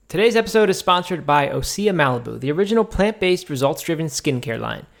Today's episode is sponsored by Osea Malibu, the original plant-based, results-driven skincare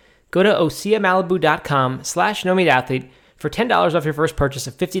line. Go to oseamalibu.com/nomeatathlete for $10 off your first purchase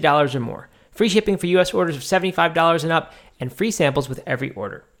of $50 or more. Free shipping for U.S. orders of $75 and up, and free samples with every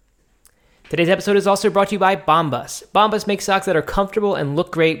order. Today's episode is also brought to you by Bombas. Bombas makes socks that are comfortable and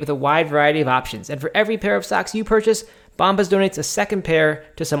look great with a wide variety of options. And for every pair of socks you purchase, Bombas donates a second pair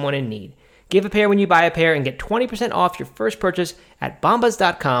to someone in need. Give a pair when you buy a pair and get 20% off your first purchase at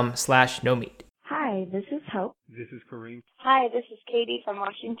bombas.com/nomeat. Hi, this is Hope. This is Kareem. Hi, this is Katie from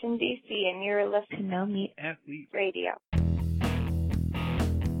Washington, D.C., and you're listening to No Meat Athlete Radio.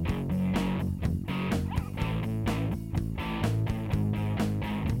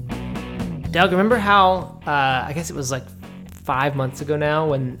 Doug, remember how, I guess it was like 5 months ago now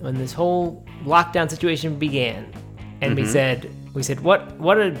when this whole lockdown situation began, and we said,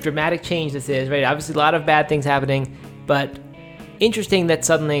 what a dramatic change this is, right? Obviously a lot of bad things happening, but interesting that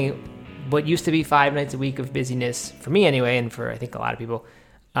suddenly what used to be 5 nights a week of busyness, for me anyway, and for I think a lot of people,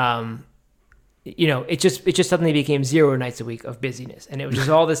 it just suddenly became 0 nights a week of busyness, and it was just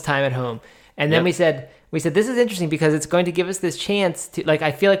all this time at home. And then we said this is interesting because it's going to give us this chance to, like,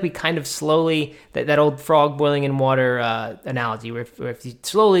 I feel like we kind of slowly, that old frog boiling in water analogy, where if you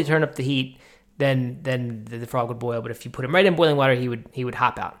slowly turn up the heat, then the frog would boil. But if you put him right in boiling water, he would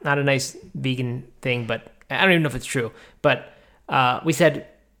hop out. Not a nice vegan thing, but I don't even know if it's true. But we said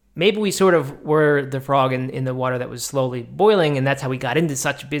maybe we sort of were the frog in the water that was slowly boiling, and that's how we got into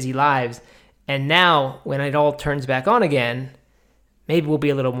such busy lives. And now, when it all turns back on again, maybe we'll be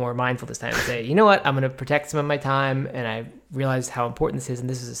a little more mindful this time and say, you know what, I'm going to protect some of my time, and I realize how important this is, and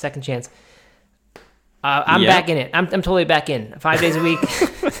this is a second chance. I'm back in it. I'm totally back in. 5 days a week.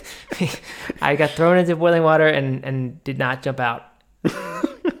 I got thrown into boiling water and did not jump out.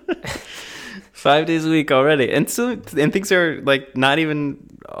 5 days a week already, and things are like not even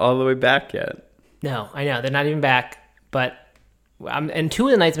all the way back yet. No, I know they're not even back. But and 2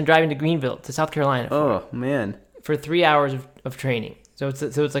 of the nights I'm driving to Greenville, to South Carolina. For 3 hours of training. So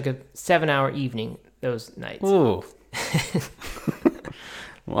it's like a 7-hour evening those nights. Ooh.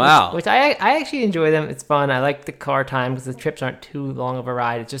 Wow. Which I actually enjoy them. It's fun. I like the car time because the trips aren't too long of a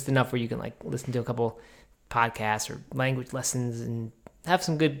ride. It's just enough where you can like listen to a couple podcasts or language lessons and have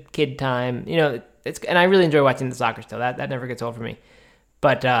some good kid time. And I really enjoy watching the soccer still. That never gets old for me.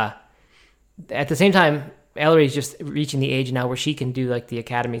 But at the same time, Ellery's just reaching the age now where she can do like the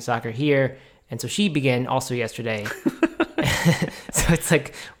academy soccer here. And so she began also yesterday. So it's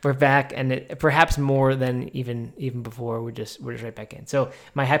like we're back, and perhaps more than even before. We're just right back in. So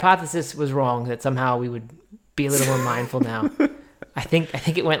my hypothesis was wrong that somehow we would be a little more mindful now. I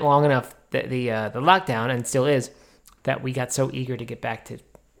think it went long enough that the lockdown, and still is, that we got so eager to get back to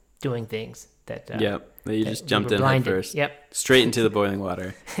doing things that that you just jumped in head first. Yep, straight into the boiling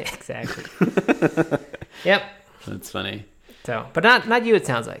water. Exactly. Yep, that's funny. So, but not you. It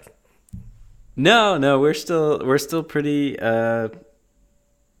sounds like. No, we're still pretty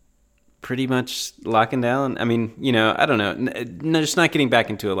much locking down. I mean, I don't know, just not getting back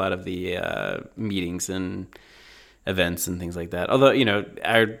into a lot of the meetings and events and things like that. Although,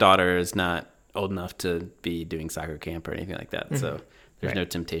 our daughter is not old enough to be doing soccer camp or anything like that, so there's no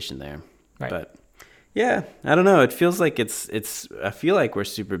temptation there. Right. But yeah, I don't know. It feels like it's. I feel like we're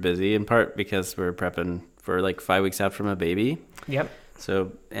super busy, in part because we're prepping for like 5 weeks out from a baby. Yep.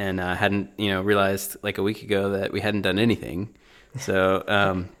 So, and hadn't, realized like a week ago that we hadn't done anything. So,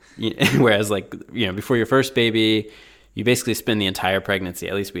 whereas like, before your first baby, you basically spend the entire pregnancy,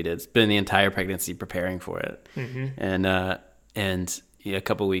 at least we did, spend the entire pregnancy preparing for it. Mm-hmm. And a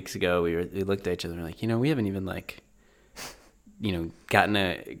couple of weeks ago, we looked at each other and we're like, we haven't even like, gotten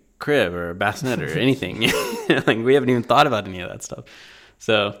a crib or a bassinet or anything. Like we haven't even thought about any of that stuff.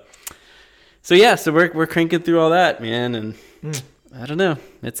 So yeah, so we're cranking through all that, man. And I don't know.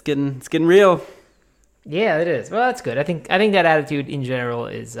 It's getting real. Yeah, it is. Well, that's good. I think that attitude in general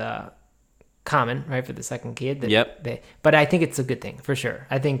is common, right, for the second kid. But I think it's a good thing for sure.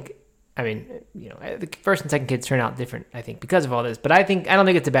 The first and second kids turn out different, I think, because of all this. But I don't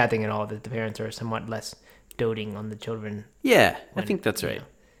think it's a bad thing at all that the parents are somewhat less doting on the children. Yeah, I think that's right.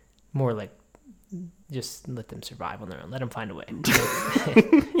 More like just let them survive on their own. Let them find a way.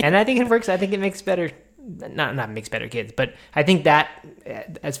 And I think it works. I think it makes better. Not makes better kids, but I think that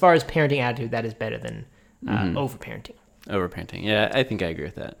as far as parenting attitude, that is better than overparenting. Overparenting, yeah, I think I agree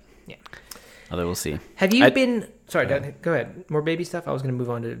with that. Yeah, although we'll see. Have you been? Sorry, go ahead. More baby stuff. I was going to move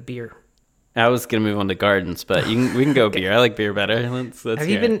on to beer. I was going to move on to gardens, but we can go beer. I like beer better. Let's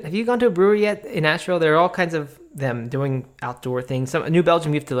have you gone to a brewery yet in Nashville? There are all kinds of them doing outdoor things. New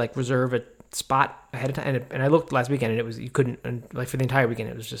Belgium, you have to like reserve a spot ahead of time, and I looked last weekend, and it was you couldn't, and like for the entire weekend,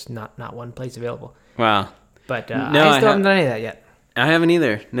 it was just not one place available. Wow. But No, I still haven't done any of that yet. I haven't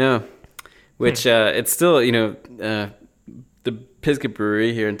either. No. Which it's still, the Pisgah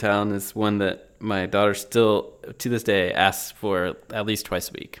Brewery here in town is one that my daughter still, to this day, asks for at least twice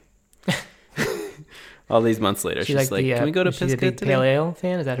a week. All these months later, she's like, "Can we go to Pisgah big today?" Pale ale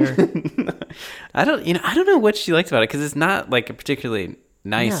fan? Is that her? I don't know what she likes about it because it's not like a particularly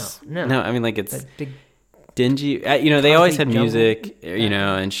nice. No. I mean, like it's That big dingy. They always had jungle. music,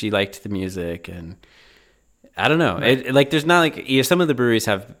 and she liked the music, and I don't know. Right. There's not like some of the breweries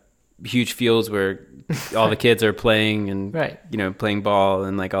have huge fields where all the kids are playing and right. Playing ball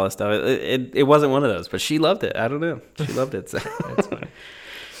and like all this stuff. It wasn't one of those, but she loved it. I don't know. She loved it. So. That's funny.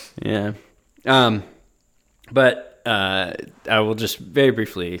 Yeah. But I will just very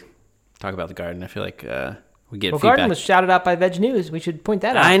briefly talk about the garden. I feel like we get feedback. Garden was shouted out by Veg News. We should point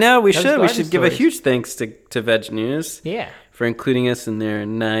that out. I know we Those should. We garden should give a stories. huge thanks to Veg News. Yeah. For including us in their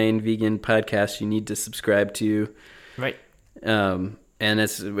 9 vegan podcasts you need to subscribe to. Right. And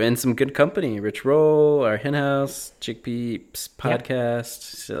it's in some good company. Rich Roll, Our Hen House, Chickpeas podcast.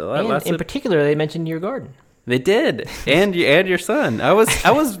 So And in particular, they mentioned your garden. They did, and your son. I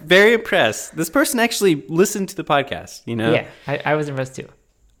was very impressed. This person actually listened to the podcast. Yeah, I was impressed too.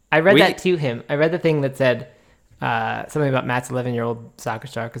 I read that to him. I read the thing that said something about Matt's 11-year-old soccer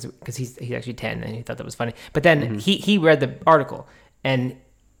star because he's actually 10 and he thought that was funny. But then he read the article and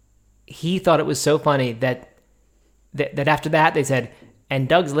he thought it was so funny that after that they said, and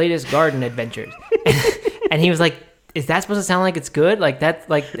Doug's latest garden adventures, and he was like, is that supposed to sound like it's good? Like that's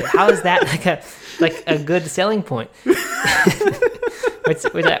like, how is that like a good selling point? which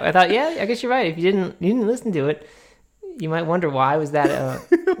I thought, yeah, I guess you're right. If you didn't listen to it, you might wonder why is that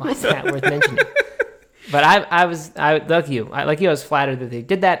worth mentioning? But I was like you, I was flattered that they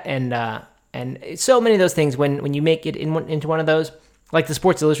did that, and so many of those things when you make it into one of those, like the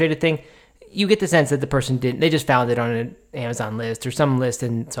Sports Illustrated thing, you get the sense that the person they just found it on an Amazon list or some list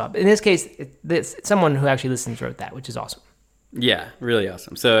and saw it. In this case, someone who actually listens wrote that, which is awesome. Yeah, really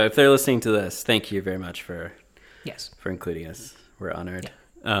awesome. So if they're listening to this, thank you very much for including us. We're honored.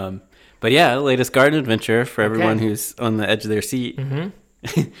 Yeah. But yeah, latest garden adventure for everyone who's on the edge of their seat.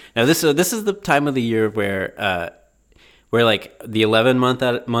 Mm-hmm. Now this is the time of the year where like the 11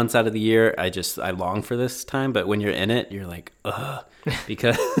 months out of the year, I long for this time. But when you're in it, you're like, ugh,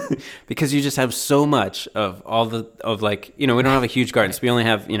 because you just have so much of like, we don't have a huge garden, so we only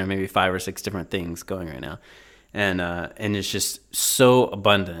have maybe 5 or 6 different things going right now, and it's just so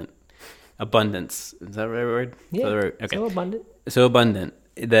abundance. Is that the right word? Yeah. Okay. So abundant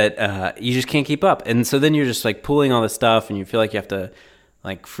that you just can't keep up, and so then you're just like pulling all this stuff, and you feel like you have to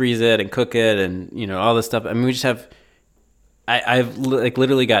like freeze it and cook it, and all this stuff. I mean, we just have. I've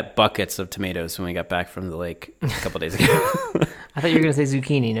literally got buckets of tomatoes when we got back from the lake a couple days ago. I thought you were going to say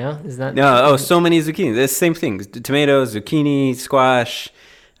zucchini. No, is that? No. Oh, so many zucchini. It's the same thing. Tomatoes, zucchini, squash,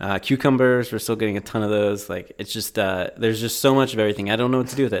 cucumbers. We're still getting a ton of those. Like it's just there's just so much of everything. I don't know what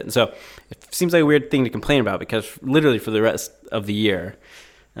to do with it. And so it seems like a weird thing to complain about because literally for the rest of the year,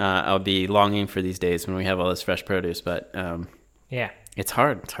 I'll be longing for these days when we have all this fresh produce. But yeah. It's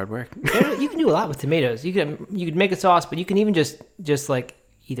hard. It's hard work. You can do a lot with tomatoes. You could make a sauce, but you can even just like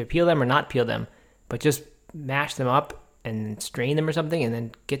either peel them or not peel them, but just mash them up and strain them or something, and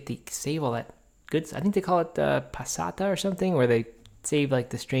then save all that good. I think they call it passata or something, where they save like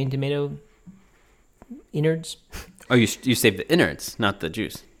the strained tomato innards. Oh, you save the innards, not the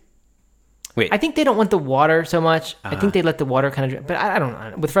juice. Wait, I think they don't want the water so much. I think they let the water kind of. But I don't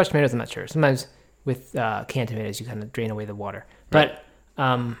know. With fresh tomatoes, I'm not sure. Sometimes with canned tomatoes, you kind of drain away the water. But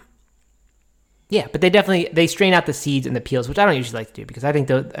but they strain out the seeds and the peels, which I don't usually like to do because I think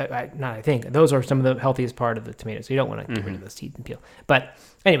those are some of the healthiest part of the tomatoes. So you don't want to get rid of the seeds and peel. But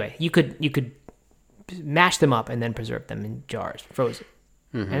anyway, you could mash them up and then preserve them in jars, frozen,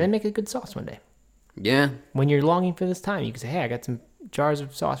 and then make a good sauce one day. Yeah. When you're longing for this time, you can say, "Hey, I got some jars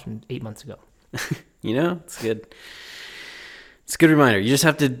of sauce from 8 months ago." It's good. It's a good reminder. You just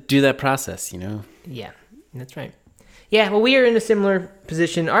have to do that process, Yeah, that's right. Yeah, well, we are in a similar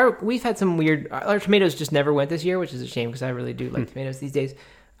position. We've had some our tomatoes just never went this year, which is a shame because I really do like tomatoes these days.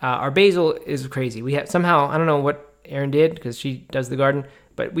 Our basil is crazy. We have somehow, I don't know what Erin did because she does the garden,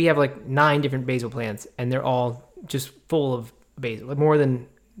 but we have like 9 different basil plants and they're all just full of basil. Like more than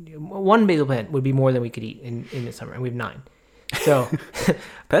one basil plant would be more than we could eat in the summer, and we have 9. So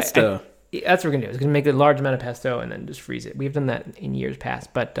pesto. That's what we're gonna do. It's gonna make a large amount of pesto and then just freeze it. We've done that in years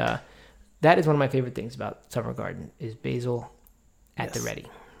past, but that is one of my favorite things about summer garden is basil at the ready.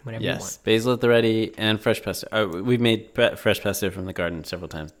 whenever you want. Yes, basil at the ready and fresh pesto. We've made fresh pesto from the garden several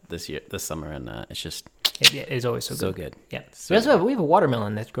times this summer, and it's just It is always so good. so good. Yeah. So We have a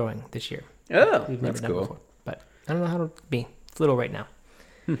watermelon that's growing this year. Oh, We've never that's done cool. before, but I don't know how to be. It's little right now.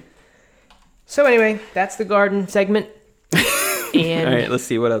 So anyway, that's the garden segment. And All right, let's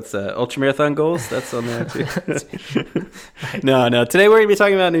see what else. Ultramarathon goals, that's on there too. No. Today we're going to be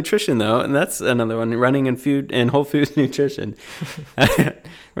talking about nutrition, though, and that's another one: running and food and whole food nutrition.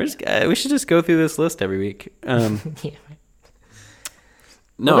 We should just go through this list every week. yeah.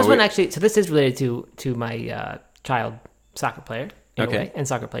 No, Well, this one actually. So this is related to my child soccer player. In a Okay. way, and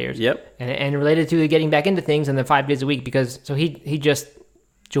soccer players. Yep. And related to getting back into things and the 5 days a week because he just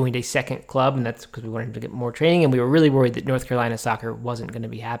joined a second club, and that's because we wanted him to get more training, and we were really worried that North Carolina soccer wasn't going to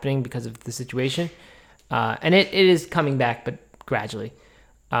be happening because of the situation. And it is coming back, but gradually.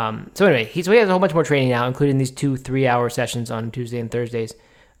 So anyway, he has a whole bunch more training now, including these 2 3-hour sessions on Tuesday and Thursdays.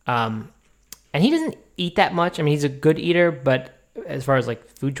 And he doesn't eat that much. I mean, he's a good eater, but as far as like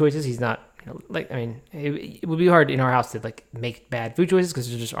food choices, he's not. It would be hard in our house to like make bad food choices because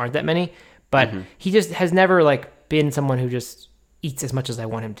there just aren't that many. But he just has never like been someone who just eats as much as I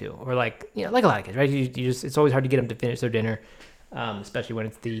want him to, or like like a lot of kids, right? You just it's always hard to get them to finish their dinner, especially when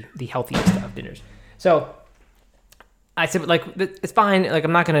it's the healthiest of dinners. So I said, like, it's fine. Like,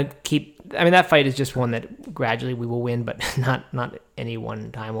 I'm not gonna keep. I mean, that fight is just one that gradually we will win, but not any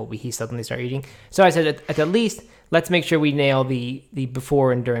one time will he suddenly start eating. So I said, at the least, let's make sure we nail the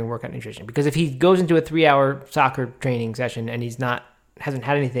before and during workout nutrition, because if he goes into a 3-hour soccer training session and hasn't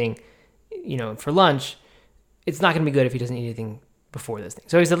had anything, for lunch, it's not gonna be good if he doesn't eat anything before this thing.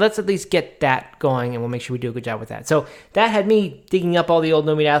 So he said, let's at least get that going, and we'll make sure we do a good job with that. So that had me digging up all the old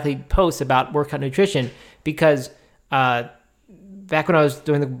No Meat Athlete posts about workout nutrition, because back when I was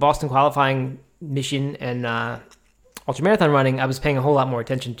doing the Boston qualifying mission and ultramarathon running, I was paying a whole lot more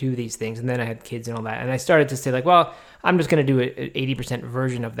attention to these things, and then I had kids and all that, and I started to say, like, well, I'm just going to do an 80%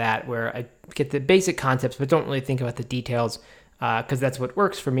 version of that, where I get the basic concepts but don't really think about the details, because that's what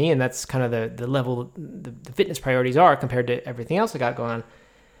works for me, and that's kind of the level the fitness priorities are compared to everything else I got going on.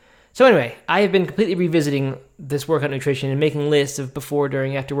 So anyway, I have been completely revisiting this workout nutrition and making lists of before,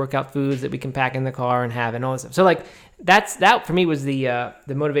 during, after workout foods that we can pack in the car and have and all this stuff. So like that for me was the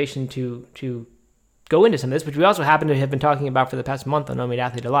motivation to go into some of this, which we also happen to have been talking about for the past month on No Meat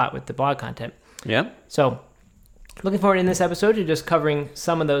Athlete a lot with the blog content. Yeah. So looking forward in this episode to just covering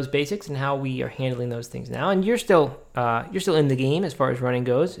some of those basics and how we are handling those things now. And you're still in the game as far as running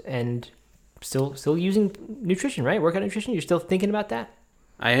goes, and still using nutrition, right? Workout nutrition. You're still thinking about that?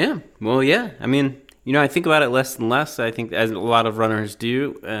 I am. Well, yeah. I mean, I think about it less and less. I think as a lot of runners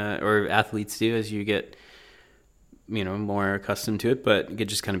do, or athletes do, as you get, more accustomed to it. But it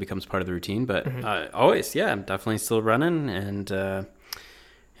just kind of becomes part of the routine. But always, yeah, I'm definitely still running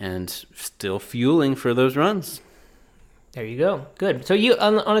and still fueling for those runs. There you go. Good. So you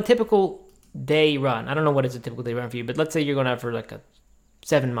on a typical day run, I don't know what is a typical day run for you, but let's say you're going out for like a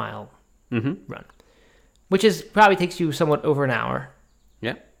 7-mile run, which probably takes you somewhat over an hour.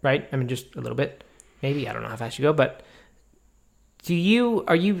 Yeah. Right? I mean, just a little bit. Maybe. I don't know how fast you go, but are you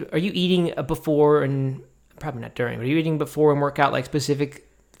eating before and probably not during, but are you eating before and workout like specific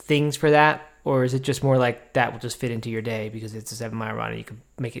things for that? Or is it just more like that will just fit into your day because it's a 7-mile run and you can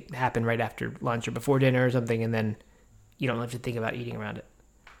make it happen right after lunch or before dinner or something, and then you don't have to think about eating around it?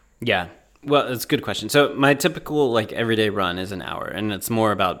 Yeah. Well, it's a good question. So my typical like everyday run is an hour, and it's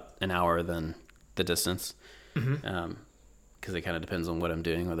more about an hour than the distance. Because it kind of depends on what I'm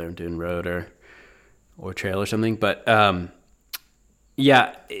doing, whether I'm doing road or trail or something. But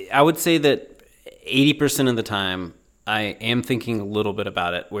yeah, I would say that 80% of the time I am thinking a little bit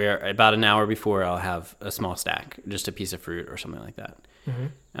about it, where about an hour before I'll have a small stack, just a piece of fruit or something like that.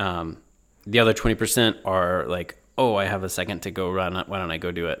 The other 20% are like, oh, I have a second to go run. Why don't I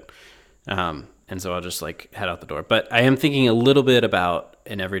go do it? And so I'll just like head out the door. But I am thinking a little bit about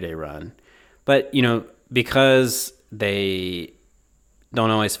an everyday run. But, because they don't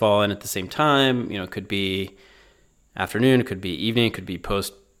always fall in at the same time, it could be afternoon, it could be evening, it could be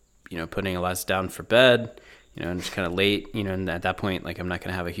post, putting Eliza down for bed, and just kind of late, and at that point, like I'm not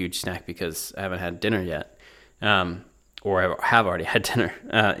going to have a huge snack because I haven't had dinner yet. Or I have already had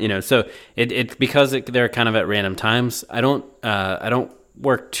dinner, so it because they're kind of at random times. I don't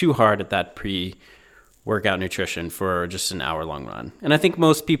work too hard at that pre-workout nutrition for just an hour-long run. And I think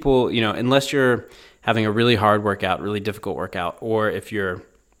most people, unless you're having a really hard workout, really difficult workout, or if you're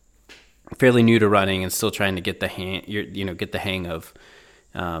fairly new to running and still trying to get the hang of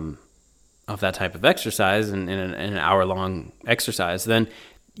that type of exercise and in an hour-long exercise, then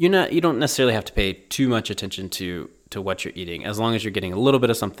you don't necessarily have to pay too much attention to to what you're eating, as long as you're getting a little bit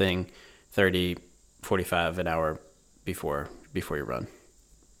of something 30, 45 an hour before you run.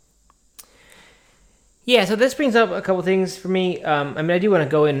 Yeah, so this brings up a couple things for me. I do want to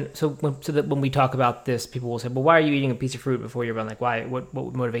go in, so that when we talk about this, people will say, well, why are you eating a piece of fruit before you run? Like, why? What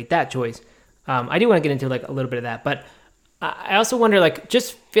would motivate that choice? I do want to get into like a little bit of that, but I also wonder, like,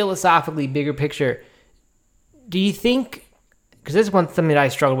 just philosophically, bigger picture, do you think, because this is something that I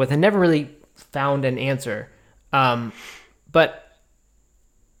struggled with and never really found an answer, but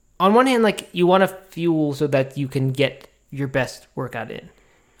on one hand, like, you want to fuel so that you can get your best workout in.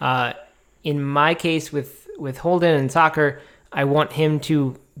 In my case with Holden and soccer, I want him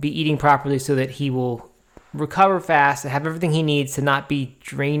to be eating properly so that he will recover fast and have everything he needs to not be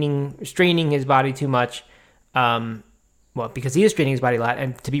straining his body too much. Because he is straining his body a lot,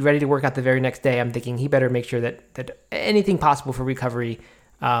 and to be ready to work out the very next day, I'm thinking he better make sure that anything possible for recovery,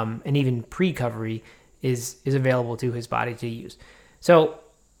 and even pre-recovery, is available to his body to use. So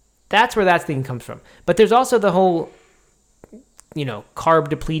that's where that thing comes from. But there's also the whole, carb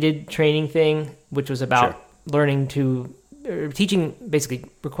depleted training thing, which was about learning teaching, basically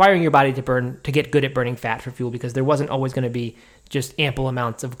requiring your body to get good at burning fat for fuel, because there wasn't always going to be just ample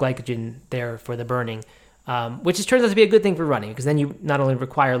amounts of glycogen there for the burning. Which turns out to be a good thing for running, because then you not only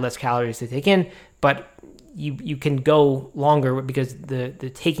require less calories to take in, but you can go longer, because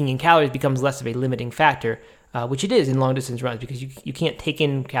the taking in calories becomes less of a limiting factor, which it is in long distance runs, because you can't take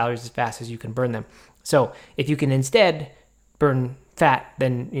in calories as fast as you can burn them. So if you can instead burn fat,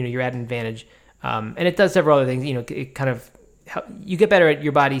 then you're at an advantage. And it does several other things. It kind of, you get better at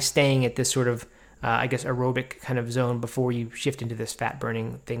your body staying at this sort of aerobic kind of zone before you shift into this fat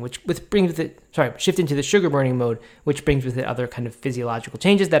burning thing, shift into the sugar burning mode, which brings with it other kind of physiological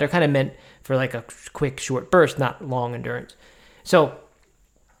changes that are kind of meant for like a quick, short burst, not long endurance. So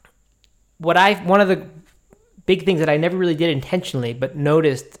one of the big things that I never really did intentionally, but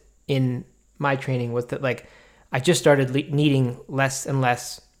noticed in my training, was that, like, I just started needing less and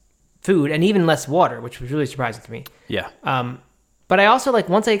less food and even less water, which was really surprising to me. Yeah. But I also, like,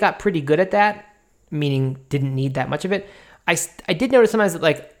 once I got pretty good at that, meaning didn't need that much of it, I did notice sometimes that,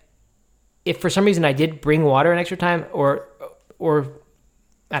 like, if for some reason I did bring water an extra time, or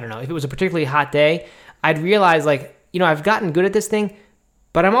I don't know, if it was a particularly hot day, I'd realize, like, I've gotten good at this thing,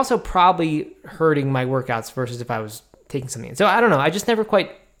 but I'm also probably hurting my workouts versus if I was taking something in. So I don't know, I just never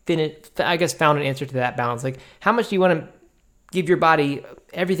quite found an answer to that balance. Like, how much do you want to give your body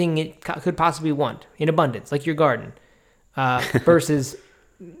everything it could possibly want in abundance, like your garden, versus,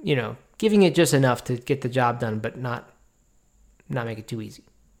 giving it just enough to get the job done, but not make it too easy.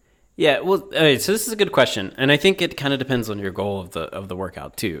 Yeah, well, so this is a good question, and I think it kind of depends on your goal of the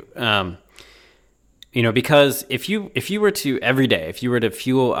workout too. Because if you were to every day, if you were to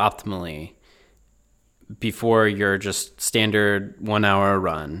fuel optimally before your just standard 1 hour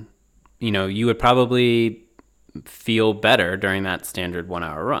run, you would probably feel better during that standard 1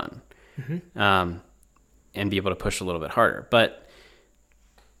 hour run, and be able to push a little bit harder. But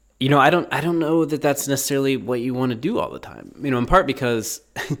I don't know that that's necessarily what you want to do all the time. In part because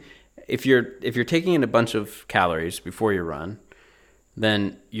if you're taking in a bunch of calories before your run,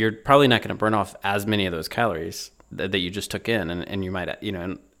 then you're probably not going to burn off as many of those calories that you just took in, and you might,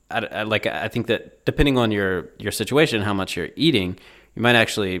 I think that depending on your situation, how much you're eating, you might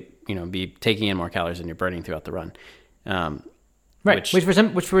actually be taking in more calories than you're burning throughout the run. Right. Which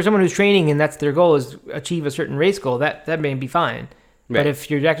for someone who's training and that's their goal, is achieve a certain race goal, that may be fine. Right. But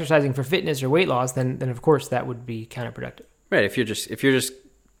if you're exercising for fitness or weight loss, then of course that would be counterproductive. Right. If you're just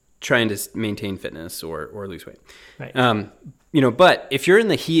trying to maintain fitness or lose weight. Right. But if you're in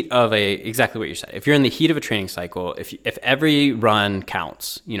the heat of exactly what you said, if you're in the heat of a training cycle, if every run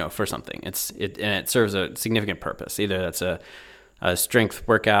counts, for something, and it serves a significant purpose, either that's a strength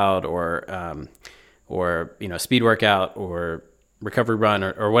workout or speed workout or recovery run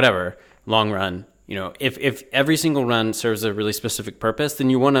or whatever, long run, if every single run serves a really specific purpose, then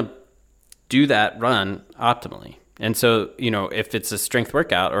you want to do that run optimally. And so, if it's a strength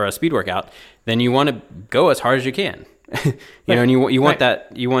workout or a speed workout, then you want to go as hard as you can. And you want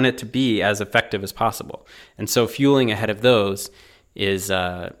that, you want it to be as effective as possible. And so fueling ahead of those is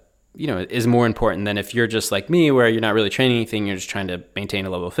more important than if you're just like me, where you're not really training anything, you're just trying to maintain a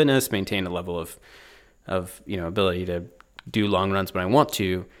level of fitness, maintain a level of ability to do long runs when I want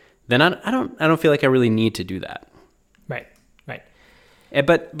to. Then I don't feel like I really need to do that. Right.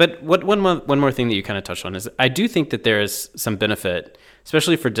 But one more thing that you kind of touched on is I do think that there is some benefit,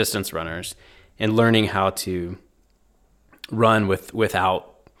 especially for distance runners, in learning how to run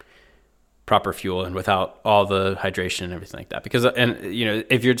without proper fuel and without all the hydration and everything like that. Because, and you know,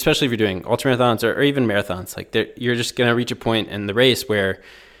 especially if you're doing ultramarathons or even marathons, like you're just going to reach a point in the race where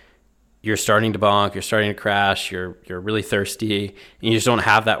you're starting to bonk, you're starting to crash, you're really thirsty, and you just don't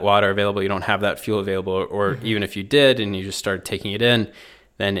have that water available, you don't have that fuel available, or even if you did and you just started taking it in,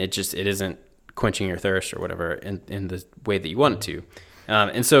 then it isn't quenching your thirst or whatever in the way that you want it to.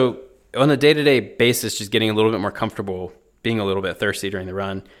 And so on a day-to-day basis, just getting a little bit more comfortable, being a little bit thirsty during the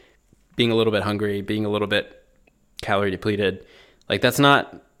run, being a little bit hungry, being a little bit calorie depleted, like that's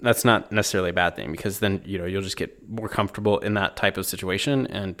not necessarily a bad thing, because then, you know, you'll just get more comfortable in that type of situation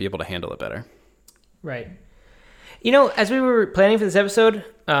and be able to handle it better. Right. You know, as we were planning for this episode,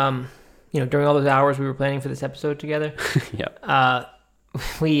 you know, during all those hours we were planning for this episode together,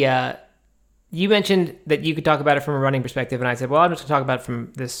 you mentioned that you could talk about it from a running perspective, and I said, well, I'm just going to talk about it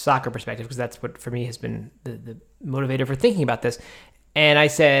from this soccer perspective, because that's what for me has been the motivator for thinking about this. And I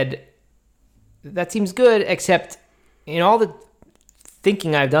said, that seems good, except in all the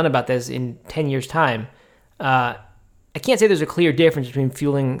thinking I've done about this in 10 years' time, I can't say there's a clear difference between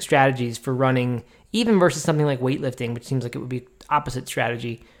fueling strategies for running, even versus something like weightlifting, which seems like it would be opposite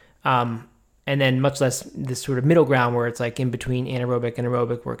strategy. And then much less this sort of middle ground where it's like in between anaerobic and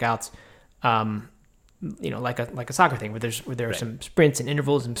aerobic workouts, you know, like a soccer thing where there are some sprints and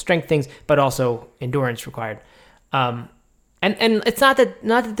intervals and strength things, but also endurance required. And it's not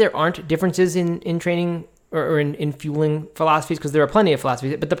that there aren't differences in training or in fueling philosophies, because there are plenty of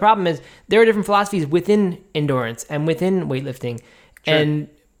philosophies. But the problem is there are different philosophies within endurance and within weightlifting. Sure. And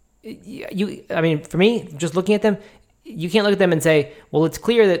I mean, for me, just looking at them, you can't look at them and say, well, it's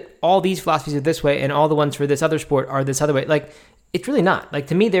clear that all these philosophies are this way and all the ones for this other sport are this other way. Like, it's really not. Like,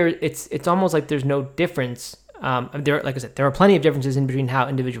 to me, it's almost like there's no difference. Like I said, there are plenty of differences in between how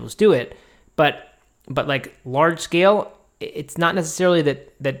individuals do it, but like large scale, it's not necessarily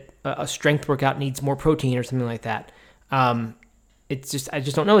that a strength workout needs more protein or something like that. It's just, I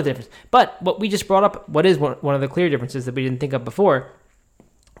just don't know the difference. But what we just brought up, what is one of the clear differences that we didn't think of before,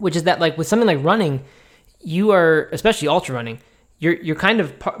 which is that like with something like running, you are, especially ultra running, you're kind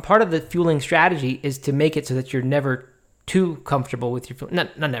of part of the fueling strategy is to make it so that you're never too comfortable with your fuel.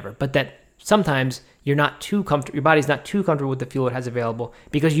 Not never, but that sometimes you're not too comfortable, your body's not too comfortable with the fuel it has available,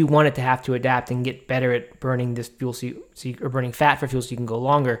 because you want it to have to adapt and get better at burning this fuel or burning fat for fuel so you can go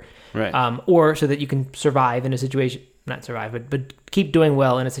longer. Right. Or so that you can survive in a situation, not survive, but keep doing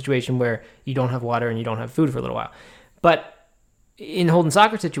well in a situation where you don't have water and you don't have food for a little while. But in Holden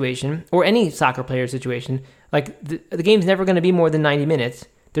soccer situation, or any soccer player situation, like the game's never going to be more than 90 minutes.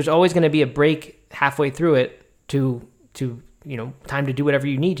 There's always going to be a break halfway through it to you know, time to do whatever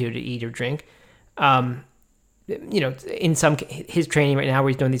you need to eat or drink. You know, in his training right now where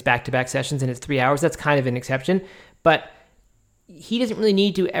he's doing these back-to-back sessions and it's 3 hours, that's kind of an exception. But he doesn't really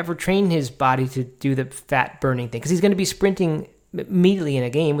need to ever train his body to do the fat burning thing, because he's going to be sprinting immediately in a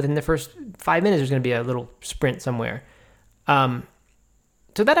game. Within the first 5 minutes, there's going to be a little sprint somewhere. So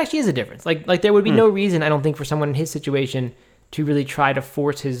that actually is a difference. Like there would be no reason, I don't think, for someone in his situation to really try to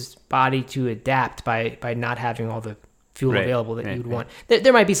force his body to adapt by not having all the fuel available that you would want.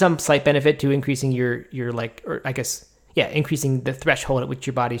 There might be some slight benefit to increasing your like, or I guess, increasing the threshold at which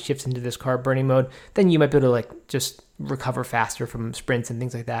your body shifts into this carb burning mode. Then you might be able to like just recover faster from sprints and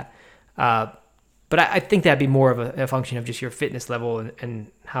things like that. But I think that'd be more of a function of just your fitness level and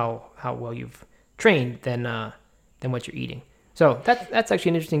how well you've trained than what you're eating. So that's actually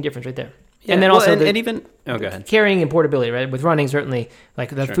an interesting difference right there. Yeah, and then also and even go ahead. Carrying and portability, right? With running, certainly, like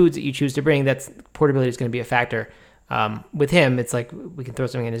the foods that you choose to bring, that's portability is going to be a factor. With him, it's like we can throw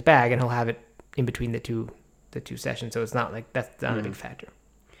something in his bag and he'll have it in between the two sessions. So it's not like that's not a big factor.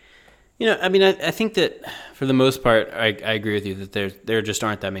 You know, I mean, I think that for the most part, I agree with you that there just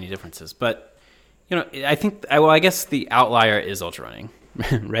aren't that many differences. But you know, I think I guess the outlier is ultra running,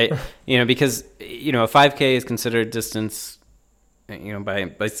 right? You know, because you know a 5K is considered distance. You know,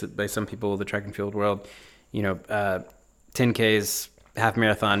 by some people, the track and field world, you know, 10Ks, half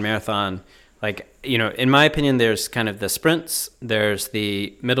marathon. Like, you know, in my opinion, there's kind of the sprints, there's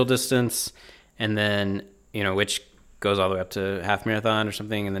the middle distance, and then, you know, which goes all the way up to half marathon or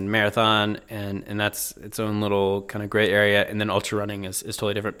something, and then marathon, and that's its own little kind of gray area, and then ultra running is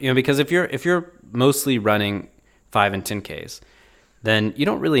totally different. You know, because if you're mostly running 5 and 10Ks, then you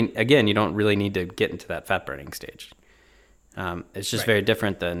don't really need to get into that fat burning stage. It's just very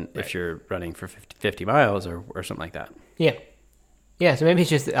different than if you're running for 50 miles or something like that. Yeah, so maybe it's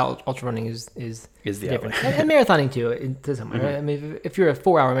just ultra running is the difference. And marathoning too, to some way. Right? I mean, if you're a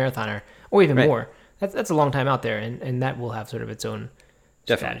 4-hour marathoner or even more, that's a long time out there, and that will have sort of its own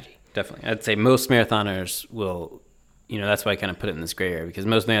strategy. Definitely. I'd say most marathoners will, that's why I kind of put it in this gray area, because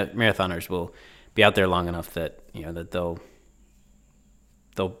most marathoners will be out there long enough that, that they'll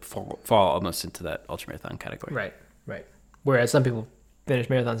fall almost into that ultramarathon category. Right. Whereas some people finish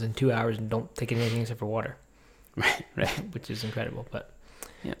marathons in 2 hours and don't take anything except for water. Right. Which is incredible, but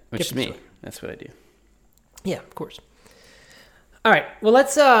yeah, which is me. That's what I do. Yeah, of course. All right. Well,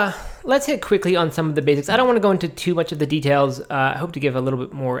 let's hit quickly on some of the basics. I don't want to go into too much of the details. I hope to give a little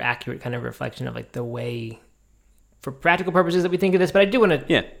bit more accurate kind of reflection of like the way, for practical purposes, that we think of this. But I do want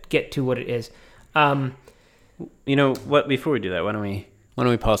to get to what it is. You know what? Before we do that, why don't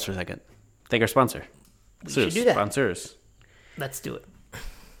we pause for a second? Thank our sponsor. We should do that. Sponsors. Let's do it.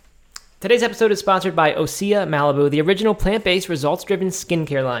 Today's episode is sponsored by Osea Malibu, the original plant-based, results-driven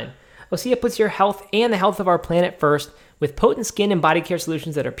skincare line. Osea puts your health and the health of our planet first with potent skin and body care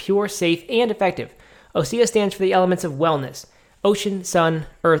solutions that are pure, safe, and effective. Osea stands for the elements of wellness: ocean, sun,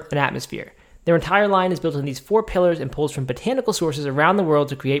 earth, and atmosphere. Their entire line is built on these 4 pillars and pulls from botanical sources around the world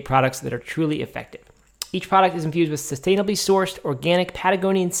to create products that are truly effective. Each product is infused with sustainably sourced, organic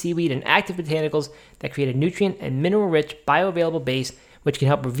Patagonian seaweed and active botanicals that create a nutrient and mineral-rich, bioavailable base which can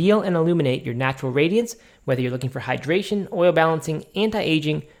help reveal and illuminate your natural radiance, whether you're looking for hydration, oil balancing,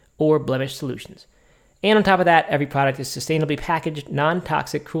 anti-aging, or blemish solutions. And on top of that, every product is sustainably packaged,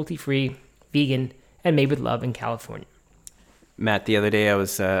 non-toxic, cruelty-free, vegan, and made with love in California. Matt, the other day I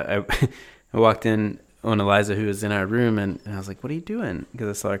was I walked in on Eliza, who was in our room, and I was like, "What are you doing?" Because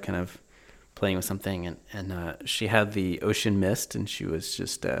I saw her kind of playing with something, and she had the ocean mist, and she was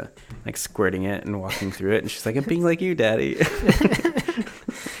just like squirting it and walking through it, and she's like, "I'm being like you, Daddy."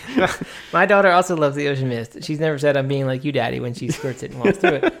 My daughter also loves the ocean mist. She's never said, "I'm being like you, Daddy," when she squirts it and walks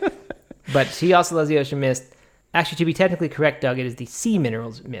through it. But she also loves the ocean mist. Actually, to be technically correct, Doug, it is the sea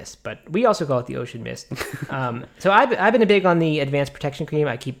minerals mist, but we also call it the ocean mist. So I've been big on the advanced protection cream.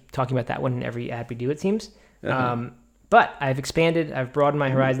 I keep talking about that one in every ad we do, it seems. But I've expanded. I've broadened my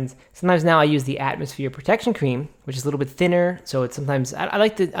horizons. Sometimes now I use the Atmosphere Protection Cream, which is a little bit thinner. So it's sometimes I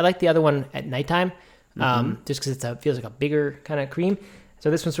like the other one at nighttime, just because it feels like a bigger kind of cream. So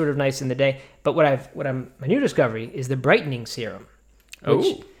this one's sort of nice in the day. But my new discovery is the brightening serum,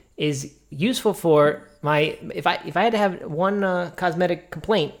 which is useful for my if I had to have one cosmetic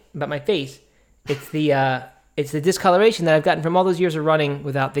complaint about my face, it's the discoloration that I've gotten from all those years of running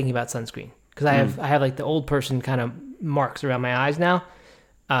without thinking about sunscreen. Because I have like the old person kind of marks around my eyes now,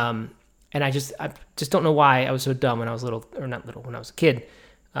 and I just don't know why I was so dumb when I was little, or not little, when I was a kid,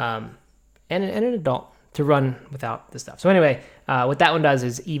 and an adult, to run without this stuff. So anyway, what that one does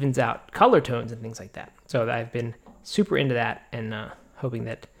is evens out color tones and things like that. So I've been super into that, and hoping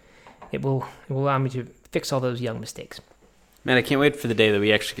that it will allow me to fix all those young mistakes. Man, I can't wait for the day that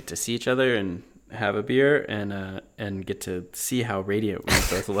we actually get to see each other and have a beer and get to see how radiant we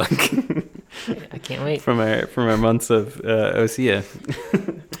both look. I can't wait. From our months of Osea.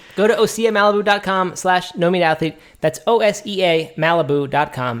 Go to OseaMalibu.com/NoMeatAthlete. That's OSEA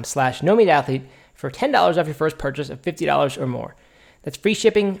Malibu.com/NoMeatAthlete for $10 off your first purchase of $50 or more. That's free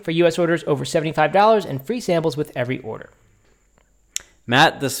shipping for U.S. orders over $75 and free samples with every order.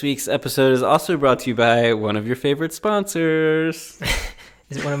 Matt, this week's episode is also brought to you by one of your favorite sponsors.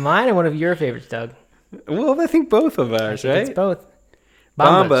 Is it one of mine or one of your favorites, Doug? Well, I think both of ours, right? It's both.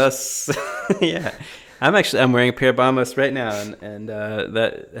 Bombas. Yeah. I'm wearing a pair of Bombas right now, and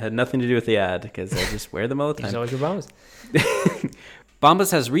that had nothing to do with the ad, because I just wear them all the time. There's always your Bombas.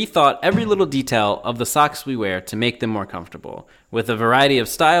 Bombas has rethought every little detail of the socks we wear to make them more comfortable. With a variety of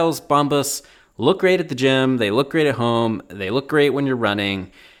styles, Bombas look great at the gym, they look great at home, they look great when you're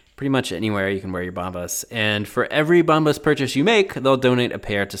running. Pretty much anywhere you can wear your Bombas. And for every Bombas purchase you make, they'll donate a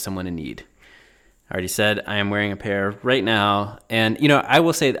pair to someone in need. I already said I am wearing a pair right now. And, I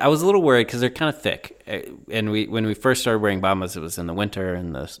will say I was a little worried because they're kind of thick. And when we first started wearing Bombas, it was in the winter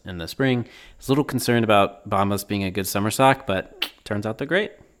and in the spring. I was a little concerned about Bombas being a good summer sock, but turns out they're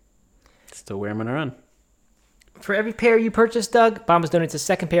great. Still wear them when I run. For every pair you purchase, Doug, Bombas donates a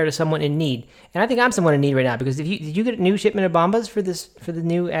second pair to someone in need. And I think I'm someone in need right now, because did you get a new shipment of Bombas for the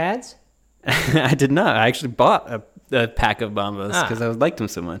new ads? I did not. I actually bought a pack of Bombas because I liked them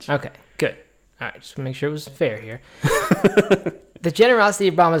so much. Okay, good. All right, just to make sure it was fair here. The generosity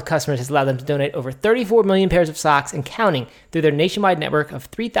of Bombas customers has allowed them to donate over 34 million pairs of socks and counting through their nationwide network of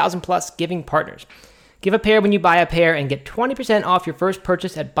 3,000 plus giving partners. Give a pair when you buy a pair and get 20% off your first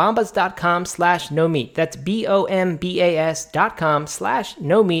purchase at bombas.com/no-meat. That's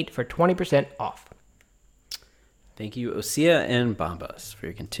BOMBAS.com/no-meat for 20% off. Thank you, Osea and Bombas, for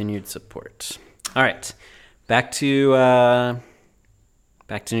your continued support. All right, back to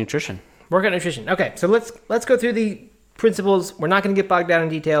nutrition. Workout nutrition. Okay, so let's go through the principles. We're not going to get bogged down in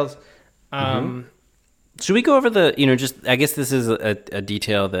details. Should we go over the, just, I guess this is a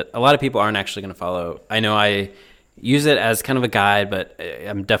detail that a lot of people aren't actually going to follow. I know I use it as kind of a guide, but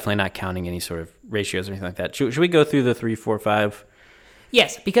I'm definitely not counting any sort of ratios or anything like that. Should we go through the 3, 4, 5?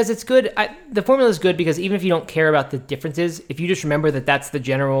 Yes, because it's good. The formula is good because even if you don't care about the differences, if you just remember that that's the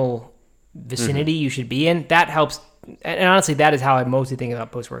general vicinity you should be in, that helps. And honestly, that is how I mostly think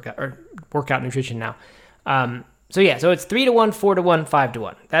about post-workout or workout nutrition now. So it's 3-to-1, 4-to-1,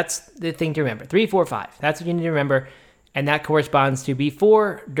 5-to-1. That's the thing to remember. 3, 4, 5. That's what you need to remember. And that corresponds to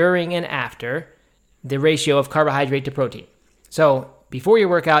before, during, and after the ratio of carbohydrate to protein. So before your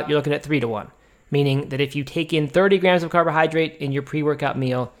workout, you're looking at 3-to-1, meaning that if you take in 30 grams of carbohydrate in your pre-workout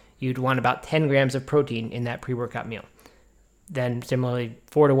meal, you'd want about 10 grams of protein in that pre-workout meal. Then similarly,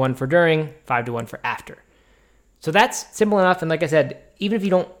 4-to-1 for during, 5-to-1 for after. So that's simple enough. And like I said, even if you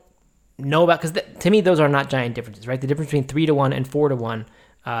don't know about, because to me, those are not giant differences, right? The difference between 3-to-1 and 4-to-1,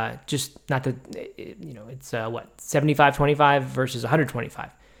 just not the, it's 75-25 versus 125.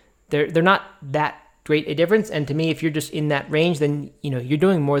 They're not that great a difference. And to me, if you're just in that range, then, you're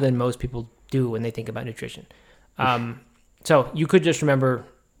doing more than most people do when they think about nutrition. So you could just remember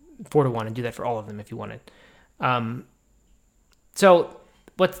 4-to-1 and do that for all of them if you wanted. So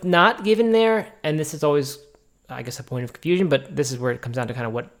what's not given there, and this is always, I guess, a point of confusion, but this is where it comes down to kind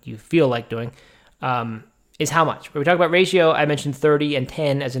of what you feel like doing, is how much. When we talk about ratio, I mentioned 30 and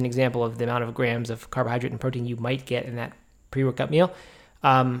 10 as an example of the amount of grams of carbohydrate and protein you might get in that pre-workout meal.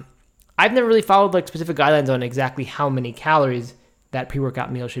 I've never really followed like specific guidelines on exactly how many calories that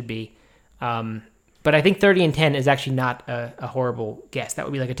pre-workout meal should be. But I think 30 and 10 is actually not a horrible guess. That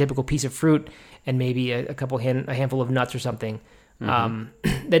would be like a typical piece of fruit and maybe a handful of nuts or something.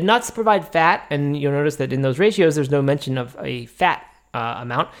 The nuts provide fat, and you'll notice that in those ratios, there's no mention of a fat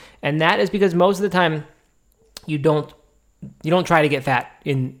amount, and that is because most of the time you don't try to get fat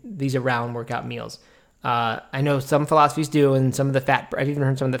in these around workout meals. I know some philosophies do, and some of the fat. I've even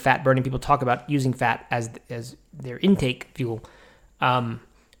heard some of the fat burning people talk about using fat as their intake fuel.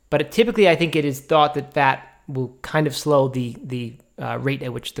 But typically, I think it is thought that fat will kind of slow the rate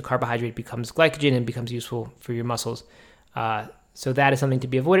at which the carbohydrate becomes glycogen and becomes useful for your muscles. So that is something to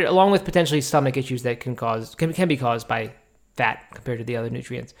be avoided, along with potentially stomach issues that can be caused by fat compared to the other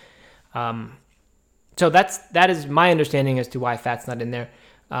nutrients. So that is my understanding as to why fat's not in there.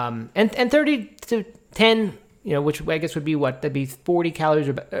 And 30 to 10, which I guess would be what? That'd be 40 calories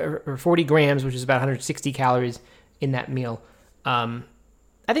or 40 grams, which is about 160 calories in that meal.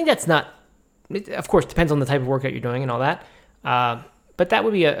 I think that's not, it, of course, depends on the type of workout you're doing and all that. But that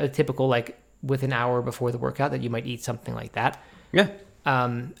would be a typical, like, with an hour before the workout that you might eat something like that. Yeah.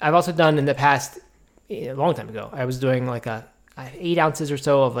 I've also done in the past, a long time ago, I was doing like 8 ounces or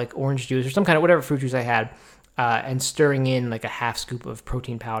so of like orange juice or some kind of whatever fruit juice I had, and stirring in like a half scoop of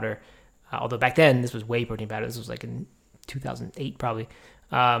protein powder. Although back then this was whey protein powder. This was like in 2008 probably.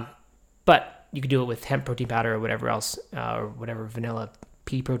 But you could do it with hemp protein powder or whatever else, or whatever vanilla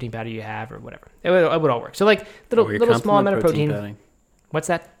pea protein powder you have or whatever. It would all work. So like little small amount of protein. Padding. What's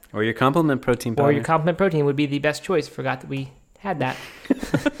that? Or your complement protein powder. Or your complement protein would be the best choice. Forgot that we had that.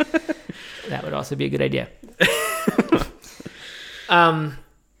 That would also be a good idea.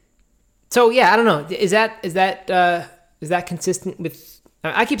 So yeah, I don't know. Is that consistent with?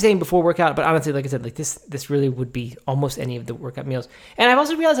 I keep saying before workout, but honestly, like I said, like this really would be almost any of the workout meals. And I've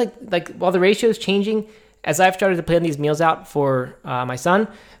also realized like while the ratio is changing, as I've started to plan these meals out for my son,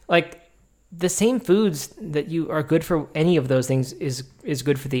 like the same foods that you are good for any of those things is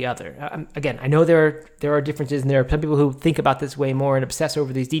good for the other. Again, I know there are differences, and there are some people who think about this way more and obsess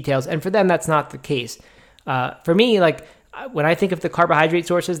over these details, and for them that's not the case. For me, like when I think of the carbohydrate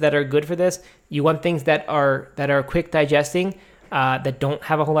sources that are good for this, you want things that are quick digesting, that don't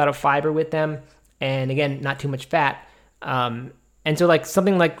have a whole lot of fiber with them, and again, not too much fat. And so like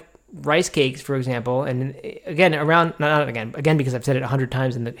something like rice cakes, for example, and again, again, because I've said it 100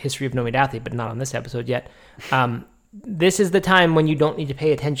 times in the history of No Meat Athlete, but not on this episode yet. This is the time when you don't need to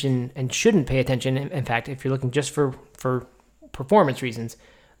pay attention and shouldn't pay attention. In fact, if you're looking just for performance reasons,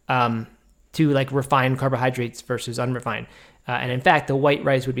 to like refined carbohydrates versus unrefined. And in fact, the white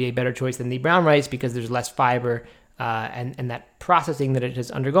rice would be a better choice than the brown rice because there's less fiber, and that processing that it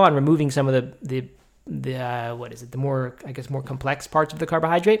has undergone, removing some of the more complex parts of the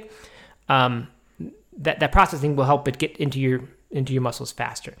carbohydrate, that processing will help it get into your muscles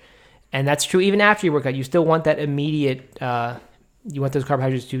faster. And that's true even after your workout. You still want that immediate, you want those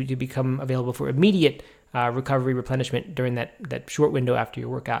carbohydrates to become available for immediate recovery, replenishment during that short window after your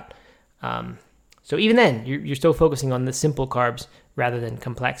workout. So even then, you're still focusing on the simple carbs rather than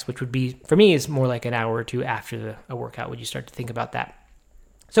complex, which would be, for me, is more like an hour or two after a workout when you start to think about that.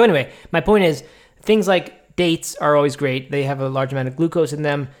 So anyway, my point is things like dates are always great. They have a large amount of glucose in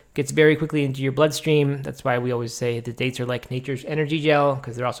them, gets very quickly into your bloodstream. That's why we always say the dates are like nature's energy gel,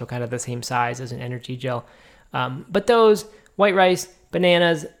 because they're also kind of the same size as an energy gel. But those, white rice,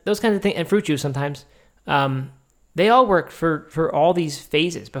 bananas, those kinds of things, and fruit juice sometimes, they all work for all these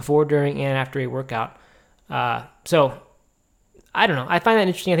phases, before, during, and after a workout. So I don't know. I find that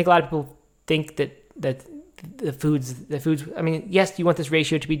interesting. I think a lot of people think that the foods, I mean, yes, you want this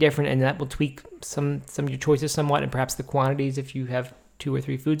ratio to be different, and that will tweak some of your choices somewhat, and perhaps the quantities if you have 2 or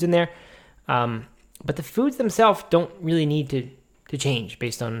 3 foods in there. But the foods themselves don't really need to change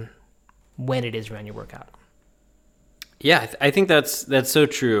based on when it is around your workout. Yeah, I think that's so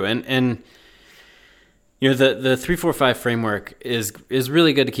true. And you know, the 3-4-5 framework is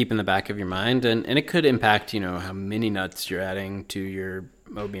really good to keep in the back of your mind, and it could impact, you know, how many nuts you're adding to your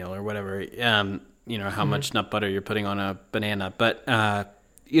oatmeal or whatever. You know, how much nut butter you're putting on a banana. But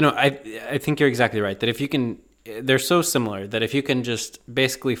you know, I think you're exactly right that if you can, they're so similar that if you can just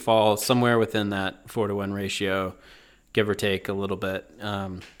basically fall somewhere within that 4-to-1 ratio, give or take a little bit,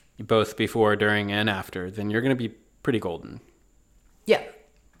 both before, during, and after, then you're going to be pretty golden. Yeah,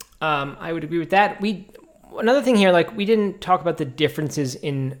 I would agree with that. Another thing here, like, we didn't talk about the differences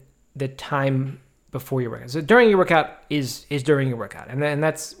in the time before your workout. So during your workout is during your workout, and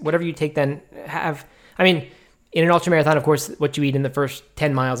that's whatever you take. Then have, I mean, in an ultra marathon, of course, what you eat in the first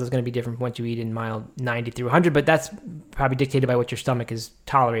 10 miles is going to be different from what you eat in mile 90 through 100, but that's probably dictated by what your stomach is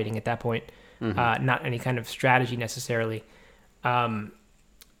tolerating at that point, not any kind of strategy necessarily.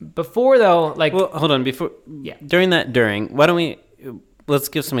 Before, though, like... Well, hold on. Why don't let's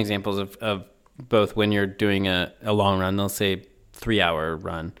give some examples of both when you're doing a long run, let's say 3-hour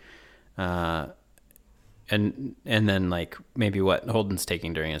run, and then like maybe what Holden's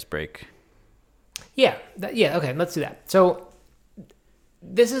taking during his break. Yeah. Okay. Let's do that. So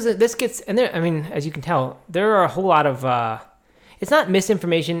this gets, and there, I mean, as you can tell, there are a whole lot of, it's not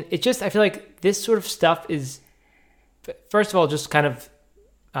misinformation. It's just, I feel like this sort of stuff is, first of all, just kind of,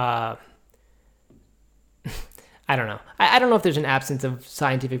 I don't know. I don't know if there's an absence of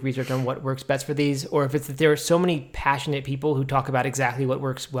scientific research on what works best for these, or if it's that there are so many passionate people who talk about exactly what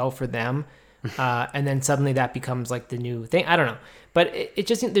works well for them, and then suddenly that becomes like the new thing. I don't know. But it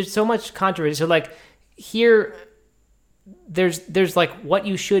just, there's so much controversy. So like here, there's like what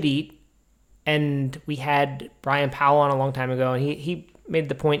you should eat, and we had Brian Powell on a long time ago, and he made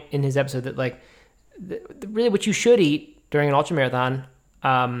the point in his episode that like really what you should eat during an ultra marathon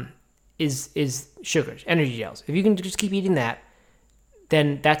is sugars, energy gels. If you can just keep eating that,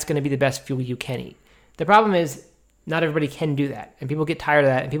 then that's going to be the best fuel you can eat. The problem is not everybody can do that, and people get tired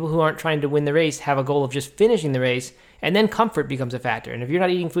of that, and people who aren't trying to win the race have a goal of just finishing the race, and then comfort becomes a factor. And if you're not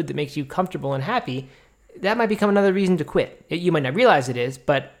eating food that makes you comfortable and happy, that might become another reason to quit. You might not realize it is,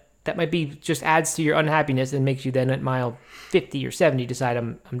 but that might be just adds to your unhappiness and makes you then at mile 50 or 70 decide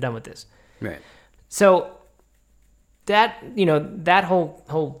I'm done with this. Right. So that, you know, that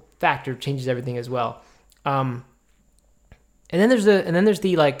whole factor changes everything as well. And then there's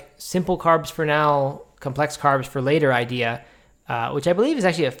the like simple carbs for now, complex carbs for later idea, which I believe is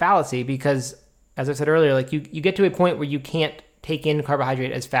actually a fallacy because, as I said earlier, like you get to a point where you can't take in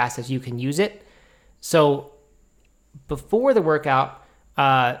carbohydrate as fast as you can use it. So before the workout,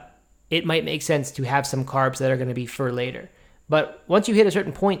 it might make sense to have some carbs that are going to be for later. But once you hit a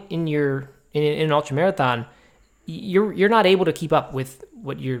certain point in an ultra marathon, you're not able to keep up with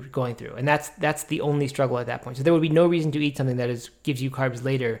what you're going through, and that's the only struggle at that point. So there would be no reason to eat something that gives you carbs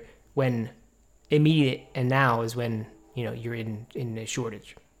later when immediate and now is when, you know, you're in a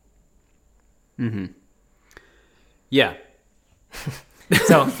shortage. Mm-hmm. Yeah.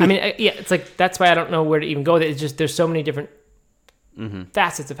 So I mean, yeah, it's like that's why I don't know where to even go with it. It's just there's so many different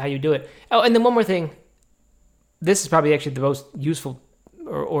facets of how you do it. Oh, and then one more thing. This is probably actually the most useful,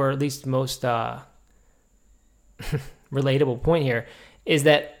 or at least most relatable point here, is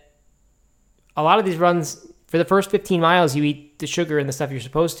that a lot of these runs, for the first 15 miles, you eat the sugar and the stuff you're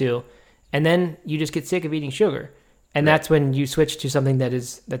supposed to, and then you just get sick of eating sugar. And that's when you switch to something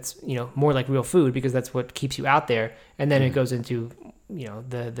that's you know, more like real food, because that's what keeps you out there. And then it goes into, you know,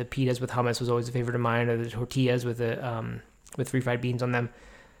 the pitas with hummus was always a favorite of mine, or the tortillas with refried beans on them.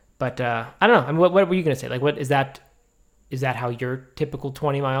 But I don't know. I mean, what were you going to say? Like, what is that how your typical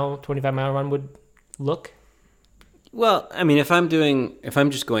 25-mile run would look? Well, I mean, if I'm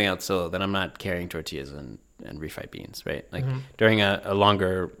just going out solo, then I'm not carrying tortillas and refried beans, right? Like during a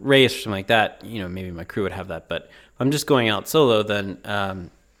longer race or something like that, you know, maybe my crew would have that. But if I'm just going out solo, then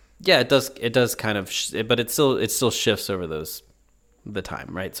yeah, it does kind of, but it still shifts over the time,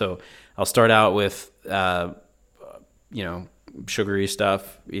 right? So I'll start out with you know, sugary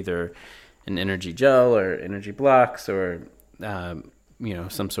stuff, either an energy gel or energy blocks or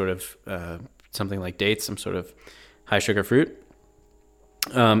some sort of something like dates, some sort of high sugar fruit,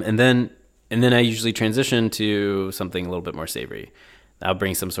 and then I usually transition to something a little bit more savory. I'll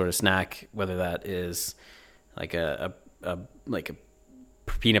bring some sort of snack, whether that is like a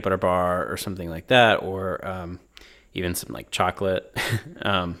peanut butter bar or something like that, or even some like chocolate,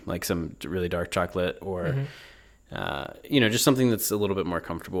 like some really dark chocolate, or just something that's a little bit more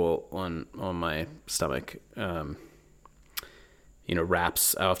comfortable on my stomach.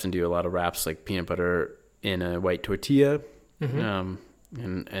 Wraps. I often do a lot of wraps, like peanut butter in a white tortilla, and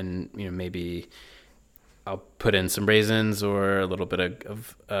maybe I'll put in some raisins or a little bit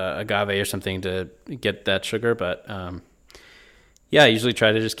of agave or something to get that sugar. But I usually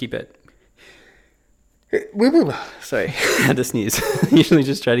try to just keep it. Sorry, I had to sneeze. Usually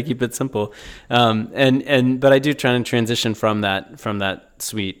just try to keep it simple. But I do try to transition from that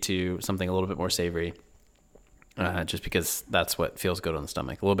sweet to something a little bit more savory. Just because that's what feels good on the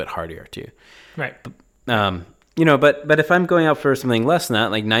stomach, a little bit heartier too. Right. But if I'm going out for something less than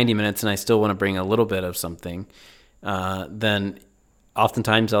that, like 90 minutes, and I still want to bring a little bit of something, then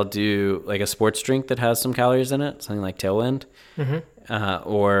oftentimes I'll do like a sports drink that has some calories in it, something like Tailwind,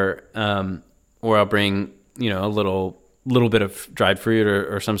 or I'll bring a little bit of dried fruit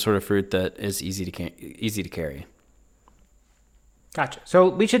or some sort of fruit that is easy to carry. Gotcha. So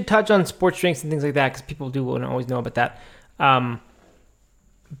we should touch on sports drinks and things like that because people do want to always know about that.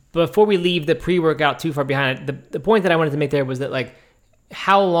 Before we leave the pre-workout too far behind, the point that I wanted to make there was that like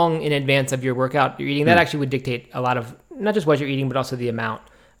how long in advance of your workout you're eating, that actually would dictate a lot of not just what you're eating, but also the amount.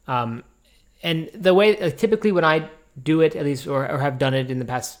 And the way typically when I do it, at least, or have done it in the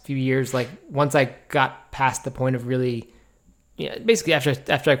past few years, like once I got past the point of really, basically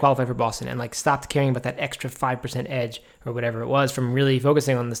after I qualified for Boston and like stopped caring about that extra 5% edge or whatever it was from really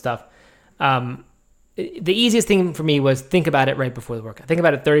focusing on the stuff. The easiest thing for me was think about it right before the workout. Think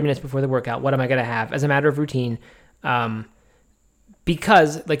about it 30 minutes before the workout. What am I going to have as a matter of routine?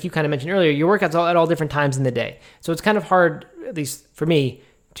 Because like you kind of mentioned earlier, your workouts at all different times in the day. So it's kind of hard, at least for me,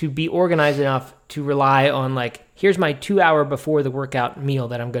 to be organized enough to rely on like, here's my 2 hour before the workout meal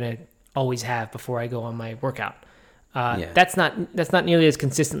that I'm going to always have before I go on my workout. That's not nearly as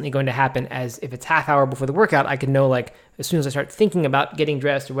consistently going to happen as if it's half hour before the workout. I can know like as soon as I start thinking about getting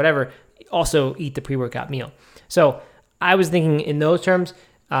dressed or whatever, also eat the pre-workout meal. So I was thinking in those terms,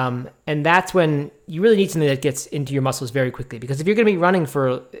 and that's when you really need something that gets into your muscles very quickly. Because if you're going to be running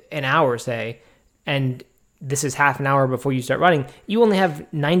for an hour, say, and this is half an hour before you start running, you only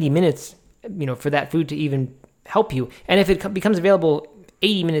have 90 minutes, for that food to even help you. And if it becomes available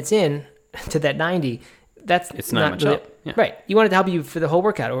 80 minutes in to that 90, it's not much really help. Yeah. Right. You want it to help you for the whole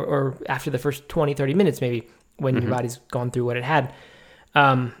workout or after the first 20, 30 minutes maybe when your body's gone through what it had.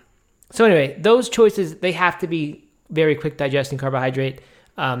 So anyway, those choices, they have to be very quick digesting carbohydrate.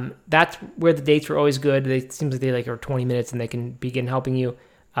 That's where the dates were always good. It seems like they are 20 minutes and they can begin helping you.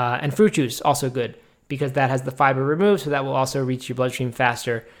 And fruit juice, also good because that has the fiber removed, so that will also reach your bloodstream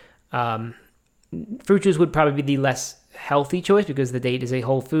faster. Fruit juice would probably be the less healthy choice because the date is a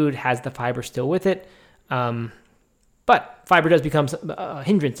whole food, has the fiber still with it. But fiber does become a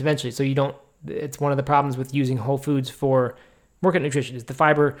hindrance eventually. So it's one of the problems with using whole foods for workout nutrition is the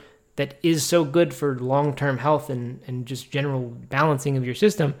fiber that is so good for long-term health and just general balancing of your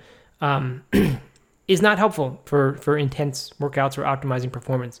system, is not helpful for intense workouts or optimizing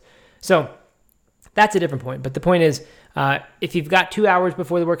performance. So that's a different point. But the point is, if you've got 2 hours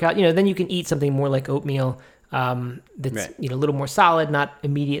before the workout, then you can eat something more like oatmeal, that's right. A little more solid, not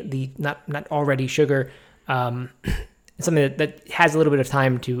immediately, not already sugar, something that has a little bit of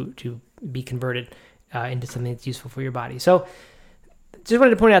time to be converted into something that's useful for your body. So just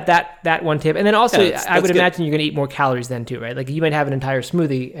wanted to point out that one tip. And then also, that's I would good. Imagine you're going to eat more calories then too, right? Like you might have an entire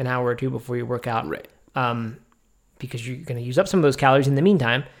smoothie an hour or two before you work out, right? Because you're going to use up some of those calories in the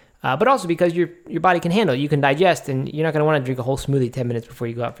meantime, but also because your body can handle it. You can digest, and you're not going to want to drink a whole smoothie 10 minutes before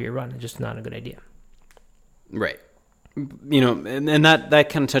you go out for your run. It's just not a good idea. Right. And that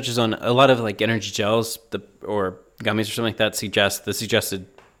kind of touches on a lot of like energy gels or gummies or something like that. The suggested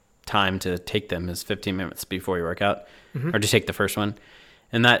time to take them is 15 minutes before your workout, or to take the first one.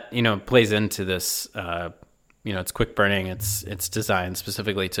 And that, plays into this, it's quick burning. It's designed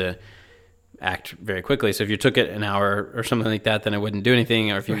specifically to act very quickly. So if you took it an hour or something like that, then it wouldn't do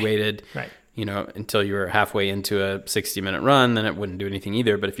anything. Or if you waited, until you were halfway into a 60-minute run, then it wouldn't do anything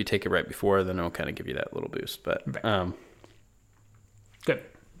either. But if you take it right before, then it'll kind of give you that little boost. But good.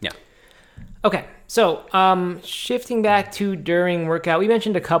 Yeah. Okay. So shifting back to during workout, we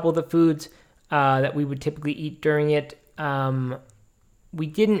mentioned a couple of the foods that we would typically eat during it. we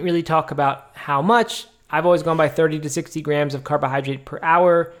didn't really talk about how much. I've always gone by 30 to 60 grams of carbohydrate per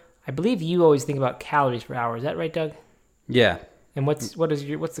hour. I believe you always think about calories per hour. Is that right, Doug? Yeah. And what's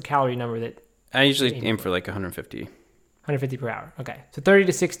the calorie number that I usually aim for like 150. 150 per hour. Okay. So 30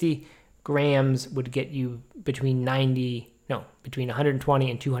 to 60 grams would get you between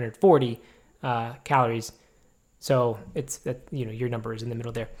 120 and 240 calories. So it's that, your number is in the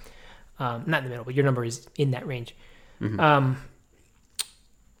middle there. Not in the middle, but your number is in that range. Mm-hmm.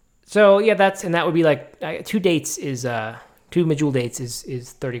 So yeah, that would be like 2 Medjool dates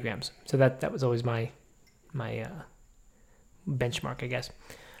is 30 grams. So that was always my benchmark, I guess.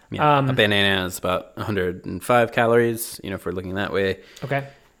 Yeah, a banana is about 105 calories, if we're looking that way. Okay.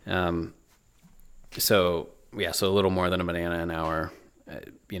 So a little more than a banana an hour,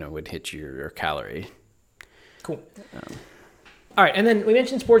 would hit your calorie. Cool. All right, and then we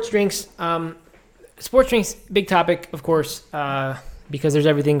mentioned sports drinks. Sports drinks, big topic, of course, because there's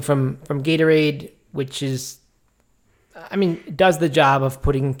everything from Gatorade, which is, does the job of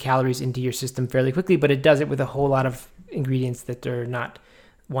putting calories into your system fairly quickly, but it does it with a whole lot of ingredients that are not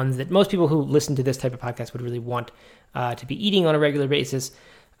ones that most people who listen to this type of podcast would really want to be eating on a regular basis.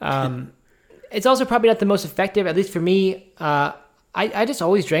 It's also probably not the most effective, at least for me. I just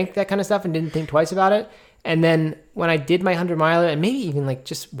always drank that kind of stuff and didn't think twice about it. And then when I did my 100-miler, and maybe even like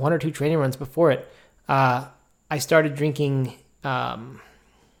just 1 or 2 training runs before it, I started drinking,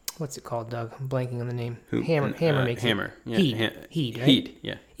 what's it called, Doug? I'm blanking on the name. Hammer makes Hammer. it. Yeah. Heed, right? Heed,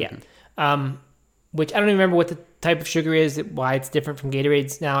 yeah. Yeah. Which I don't even remember what the type of sugar is, why it's different from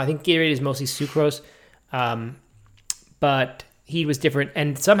Gatorade's now. I think Gatorade is mostly sucrose, but Heed was different.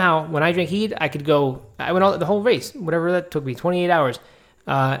 And somehow when I drank Heed, I went the whole race, whatever that took me, 28 hours.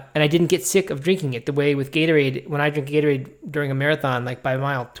 And I didn't get sick of drinking it the way with Gatorade. When I drink Gatorade during a marathon, like by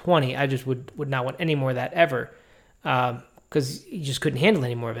mile 20, I just would not want any more of that ever, because you just couldn't handle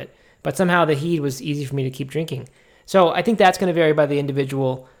any more of it. But somehow the Heed was easy for me to keep drinking. So I think that's going to vary by the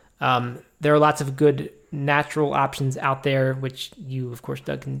individual. There are lots of good natural options out there, which you, of course,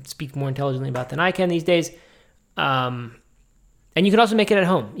 Doug, can speak more intelligently about than I can these days. And you can also make it at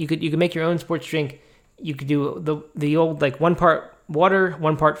home. You could make your own sports drink. You could do the old, like, 1 part water,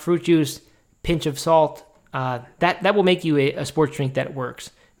 1 part fruit juice, pinch of salt. That will make you a sports drink that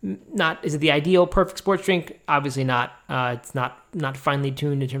works. Is it the ideal perfect sports drink? Obviously not. It's not finely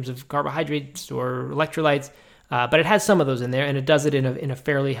tuned in terms of carbohydrates or electrolytes, but it has some of those in there, and it does it in a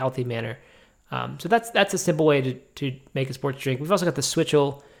fairly healthy manner. So that's a simple way to make a sports drink. We've also got the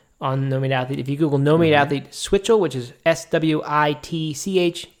Switchel on No Meat Athlete. If you Google No Meat Athlete Switchel, which is SWITCHEL,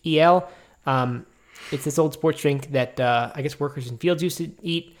 it's this old sports drink that I guess workers in fields used to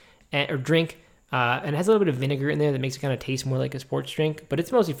eat or drink, and it has a little bit of vinegar in there that makes it kind of taste more like a sports drink, but it's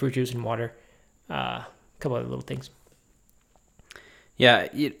mostly fruit juice and water, a couple other little things. Yeah,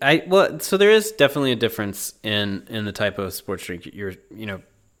 so there is definitely a difference in the type of sports drink.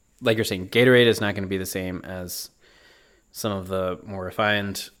 Like you're saying, Gatorade is not going to be the same as some of the more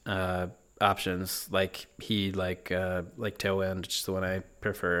refined options, like Heed, like Tailwind, which is the one I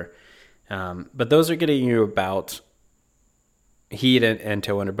prefer. But those are getting you about, Heed and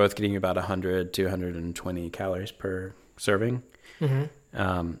Tailwind are both getting you about 100 to 120 calories per serving.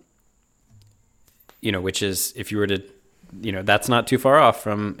 Mm-hmm. Which is, if you were to, that's not too far off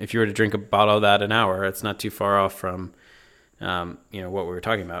from, if you were to drink a bottle of that an hour, it's not too far off from, what we were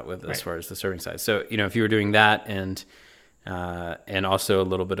talking about with as far as the serving size. So, if you were doing that and also a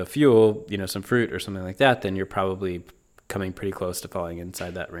little bit of fuel, some fruit or something like that, then you're probably coming pretty close to falling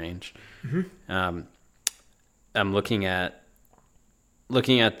inside that range. Mm-hmm. I'm looking at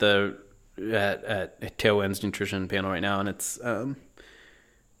Tailwind's nutrition panel right now, and it's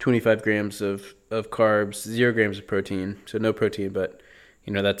 25 grams of carbs, 0 grams of protein, so no protein, but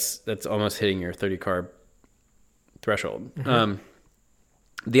that's almost hitting your 30 carb threshold. Mm-hmm.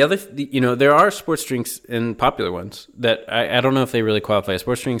 There are sports drinks and popular ones that I don't know if they really qualify as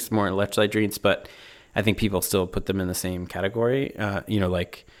sports drinks, more electrolyte drinks, but I think people still put them in the same category. What's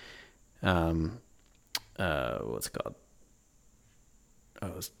it called?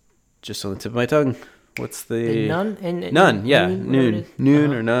 Oh, it's just on the tip of my tongue. What's the None? None, yeah.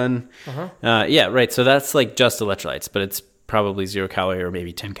 Noon or None. Uh-huh. Yeah, right. So that's like just electrolytes, but it's probably 0 calorie or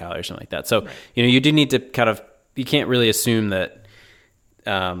maybe 10 calories, something like that. So, you do need to you can't really assume that,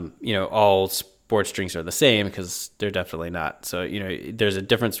 all sports drinks are the same, because they're definitely not. So, there's a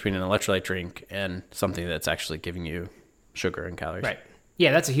difference between an electrolyte drink and something that's actually giving you sugar and calories. Right.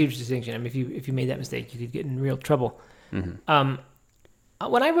 Yeah, that's a huge distinction. If you made that mistake, you could get in real trouble. Mm-hmm.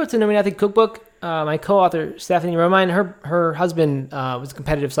 when I wrote the No Meat Athlete Cookbook, my co-author Stephanie Romine, her husband was a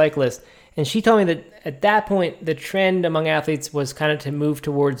competitive cyclist, and she told me that at that point the trend among athletes was kind of to move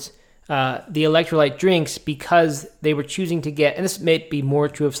towards the electrolyte drinks because they were choosing to get, and this may be more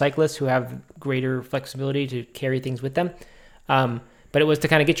true of cyclists who have greater flexibility to carry things with them, but it was to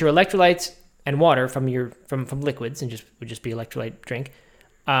kind of get your electrolytes and water from liquids, and would just be electrolyte drink,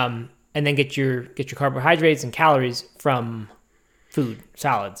 and then get your carbohydrates and calories from food,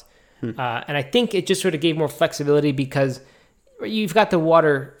 solids. And I think it just sort of gave more flexibility because you've got the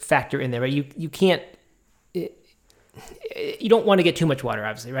water factor in there, right? You can't, you don't want to get too much water,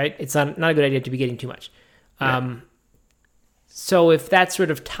 obviously, right? It's not a good idea to be getting too much. Right. So if that's sort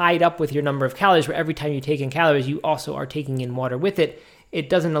of tied up with your number of calories, where every time you take in calories, you also are taking in water with it, it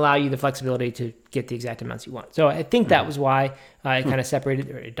doesn't allow you the flexibility to get the exact amounts you want. So I think that was why it kind of separated,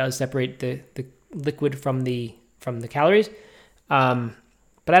 or it does separate the liquid from the calories.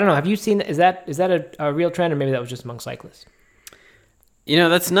 But I don't know. Have you seen? Is that a real trend, or maybe that was just among cyclists?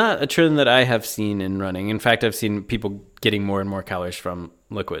 That's not a trend that I have seen in running. In fact, I've seen people getting more and more calories from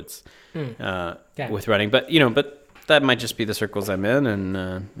liquids with running. But that might just be the circles I'm in,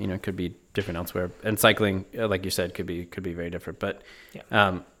 and it could be different elsewhere. And cycling, like you said, could be very different. But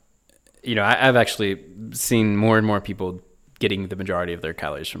I've actually seen more and more people getting the majority of their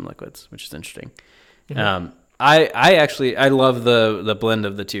calories from liquids, which is interesting. Mm-hmm. I love the blend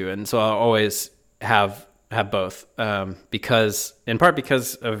of the two, and so I'll always have both, because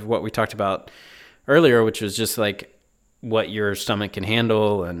of what we talked about earlier, which was just like what your stomach can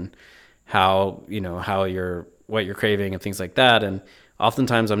handle and how what you're craving and things like that. And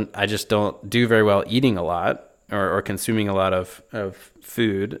oftentimes I just don't do very well eating a lot or consuming a lot of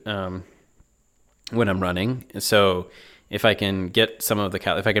food when I'm running. So if I can get some of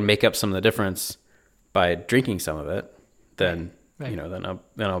if I can make up some of the difference by drinking some of it, then right.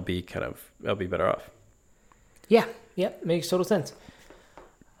 I'll be better off. Yeah. Makes total sense.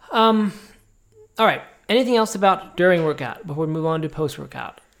 All right. Anything else about during workout before we move on to post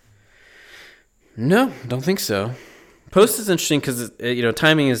workout? No, don't think so. Post is interesting because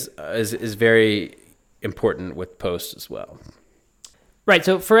timing is very important with post as well. Right.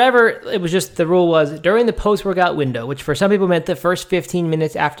 So forever, it was just, the rule was during the post-workout window, which for some people meant the first 15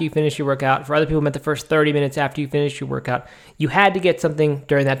 minutes after you finish your workout. For other people, meant the first 30 minutes after you finish your workout. You had to get something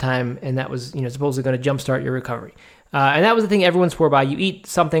during that time, and that was supposedly going to jumpstart your recovery. And that was the thing everyone swore by. You eat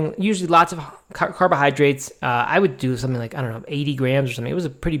something, usually lots of carbohydrates. I would do something like, 80 grams or something. It was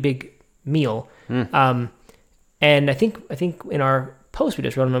a pretty big meal. And I think in our post we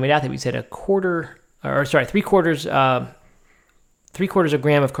just wrote on No Meat Athlete, we said 3/4 of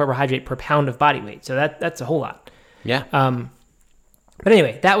gram of carbohydrate per pound of body weight. So that's a whole lot. Yeah. But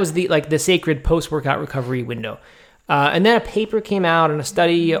anyway, that was the sacred post-workout recovery window. And then a paper came out and a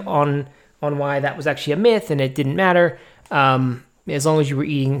study on why that was actually a myth and it didn't matter. As long as you were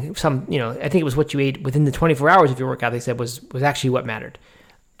eating some, I think it was what you ate within the 24 hours of your workout, they said was actually what mattered.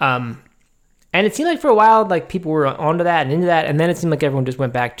 And it seemed like for a while, like people were onto that and into that. And then it seemed like everyone just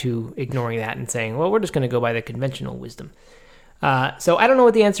went back to ignoring that and saying, well, we're just going to go by the conventional wisdom. So I don't know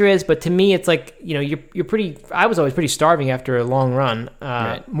what the answer is, but to me, it's like, I was always pretty starving after a long run.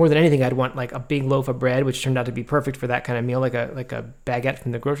 Right. More than anything, I'd want like a big loaf of bread, which turned out to be perfect for that kind of meal, like a baguette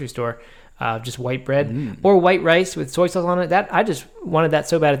from the grocery store, just white bread or white rice with soy sauce on it. That I just wanted that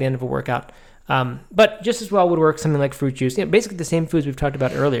so bad at the end of a workout. But just as well would work something like fruit juice, basically the same foods we've talked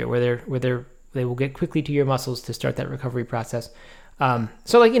about earlier, where they will get quickly to your muscles to start that recovery process.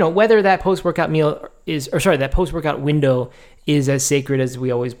 So whether that post-workout that post-workout window is as sacred as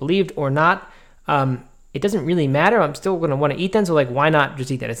we always believed or not, it doesn't really matter. I'm still going to want to eat then. So why not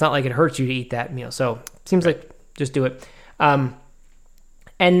just eat that? It's not like it hurts you to eat that meal. So it seems like just do it. And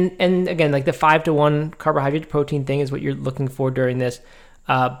again, like the 5-to-1 carbohydrate to protein thing is what you're looking for during this.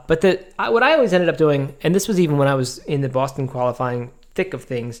 But what I always ended up doing, and this was even when I was in the Boston qualifying thick of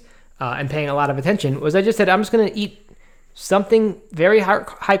things, and paying a lot of attention, was I just said, I'm just going to eat something very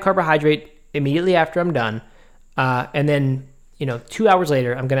high carbohydrate immediately after I'm done. And then, 2 hours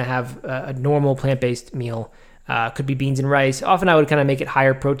later, I'm going to have a normal plant-based meal. Could be beans and rice. Often I would kind of make it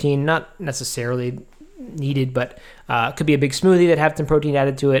higher protein, not necessarily needed, but could be a big smoothie that had some protein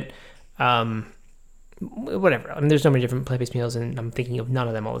added to it. Whatever. There's so many different plant-based meals, and I'm thinking of none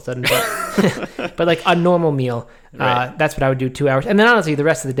of them all of a sudden. But, but like a normal meal, right. That's what I would do 2 hours. And then honestly, the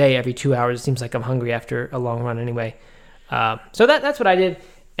rest of the day, every 2 hours, it seems like I'm hungry after a long run anyway. So that's what I did.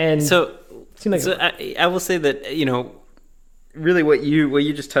 And so, like I will say that, really what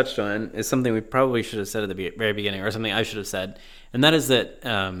you just touched on is something we probably should have said at the very beginning, or something I should have said. And that is that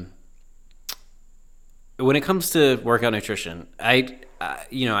when it comes to workout nutrition,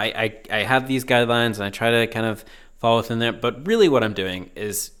 I have these guidelines and I try to kind of fall within there. But really what I'm doing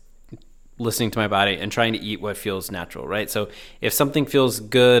is listening to my body and trying to eat what feels natural, right? So if something feels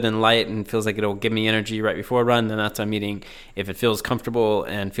good and light and feels like it'll give me energy right before a run, then that's what I'm eating. If it feels comfortable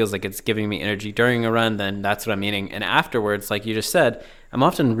and feels like it's giving me energy during a run, then that's what I'm eating. And afterwards, like you just said, I'm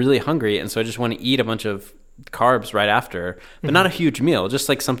often really hungry, and so I just want to eat a bunch of carbs right after, but not a huge meal, just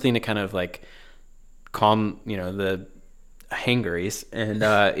like something to kind of like calm, the hangries and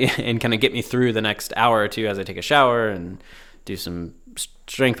and kind of get me through the next hour or two as I take a shower and do some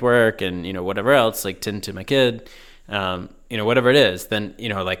strength work and whatever else, like tend to my kid, whatever it is, then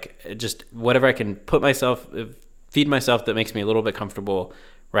like just whatever I can feed myself that makes me a little bit comfortable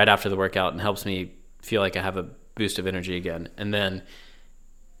right after the workout and helps me feel like I have a boost of energy again. And then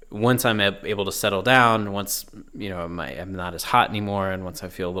once I'm able to settle down, once I'm not as hot anymore, and once I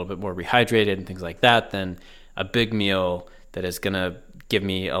feel a little bit more rehydrated and things like that, then a big meal that is gonna give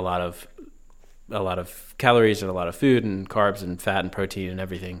me a lot of calories and a lot of food and carbs and fat and protein and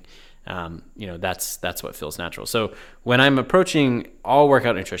everything, that's what feels natural. So when I'm approaching all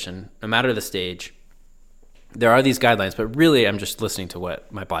workout nutrition, no matter the stage, there are these guidelines, but really I'm just listening to what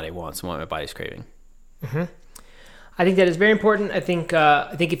my body wants and what my body's craving. Mm-hmm. I think that is very important. I think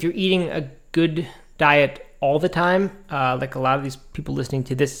if you're eating a good diet all the time, like a lot of these people listening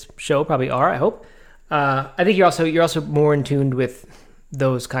to this show probably are, I hope, I think you're also more in tune with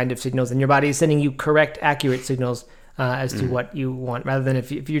those kind of signals, and your body is sending you correct, accurate signals as to what you want, rather than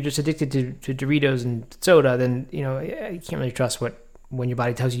if you're just addicted to Doritos and soda, then you can't really trust when your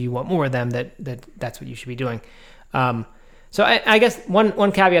body tells you want more of them, that's what you should be doing. So I guess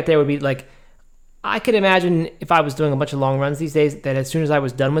one caveat there would be, like, I could imagine if I was doing a bunch of long runs these days, that as soon as I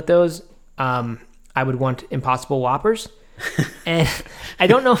was done with those, I would want Impossible Whoppers, and I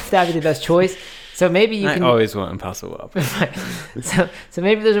don't know if that would be the best choice. So maybe you can. I always want Impossible Whoppers. So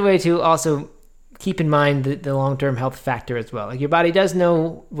maybe there's a way to also keep in mind the long-term health factor as well. Like, your body does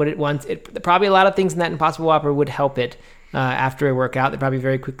know what it wants. Probably a lot of things in that Impossible Whopper would help it after a workout. They probably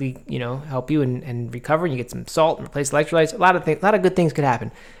very quickly, help you and recover. And you get some salt and replace electrolytes. A lot of good things could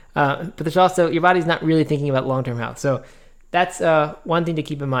happen. But there's also, your body's not really thinking about long-term health. So that's one thing to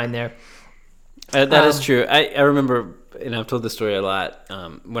keep in mind there. That is true. I remember, and I've told this story a lot,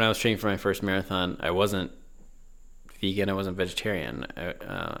 when I was training for my first marathon, I wasn't vegan, I wasn't vegetarian,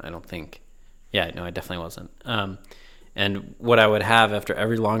 I don't think. Yeah, no, I definitely wasn't. And what I would have after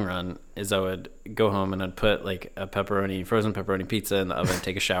every long run is I would go home and I'd put like a frozen pepperoni pizza in the oven,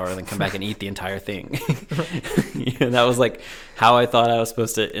 take a shower, and then come back and eat the entire thing. And that was like how I thought I was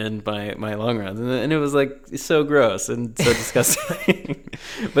supposed to end my long runs. And it was like so gross and so disgusting.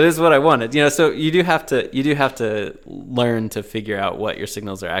 But it's what I wanted. So you do have to learn to figure out what your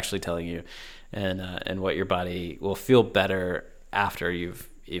signals are actually telling you, and what your body will feel better after you've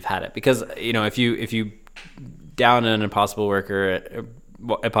had it. Because if you down an Impossible Burger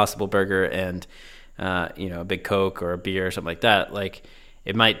and a big Coke or a beer or something like that, like,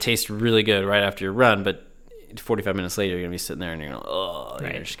 it might taste really good right after your run, but 45 minutes later you're gonna be sitting there and you're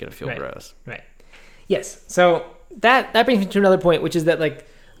gonna, you're just gonna feel gross. Right. Yes. So that brings me to another point, which is that, like,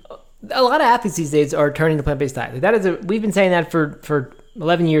 a lot of athletes these days are turning to plant-based diet. Like, that is we've been saying that for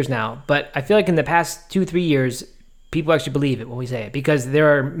 11 years now, but I feel like in the past 2-3 years people actually believe it when we say it, because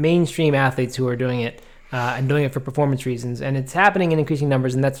there are mainstream athletes who are doing it. And doing it for performance reasons, and it's happening in increasing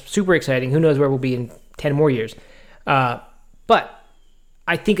numbers, and that's super exciting. Who knows where we'll be in 10 more years? But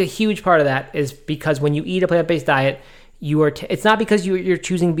I think a huge part of that is because when you eat a plant-based diet, it's not because you're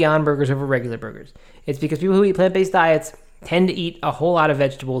choosing Beyond Burgers over regular burgers. It's because people who eat plant-based diets tend to eat a whole lot of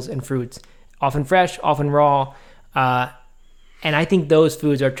vegetables and fruits, often fresh, often raw, and I think those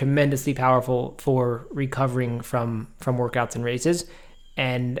foods are tremendously powerful for recovering from workouts and races.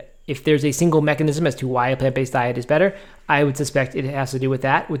 And if there's a single mechanism as to why a plant-based diet is better, I would suspect it has to do with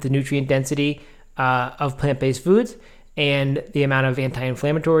that, with the nutrient density of plant-based foods and the amount of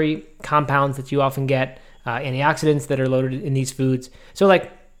anti-inflammatory compounds that you often get, antioxidants that are loaded in these foods. So,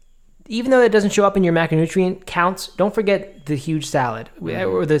 like, even though it doesn't show up in your macronutrient counts, don't forget the huge salad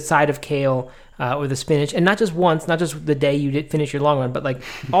or the side of kale or the spinach, and not just once, not just the day you did finish your long run, but like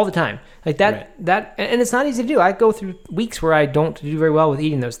all the time. Like that, and it's not easy to do. I go through weeks where I don't do very well with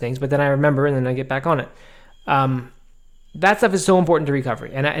eating those things, but then I remember and then I get back on it. That stuff is so important to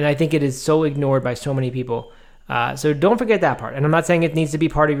recovery, and I think it is so ignored by so many people. So don't forget that part. And I'm not saying it needs to be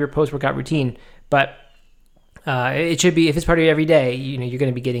part of your post-workout routine, but it should be. If it's part of your every day, you're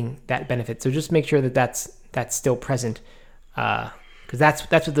going to be getting that benefit. So just make sure that that's still present, because that's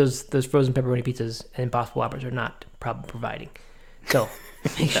what those frozen pepperoni pizzas and Impossible Whoppers are not providing. So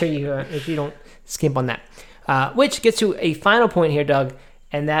make sure you don't skimp on that. Which gets to a final point here, Doug,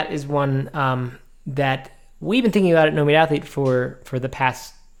 and that is one that we've been thinking about at No Meat Athlete for the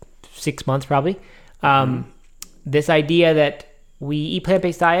past 6 months, probably. This idea that we eat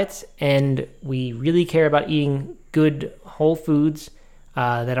plant-based diets and we really care about eating good whole foods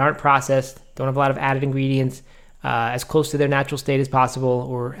that aren't processed, don't have a lot of added ingredients, as close to their natural state as possible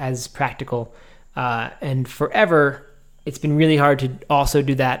or as practical. And forever, it's been really hard to also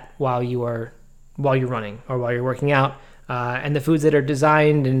do that while you're running or while you're working out. And the foods that are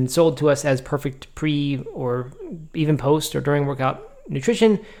designed and sold to us as perfect pre or even post or during workout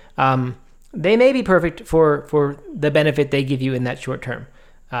nutrition, they may be perfect for the benefit they give you in that short term.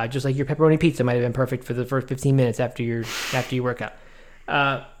 Just like your pepperoni pizza might have been perfect for the first 15 minutes after your workout.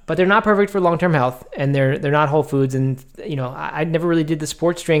 But they're not perfect for long-term health, and they're not whole foods. And I never really did the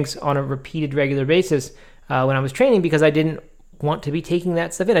sports drinks on a repeated, regular basis when I was training because I didn't want to be taking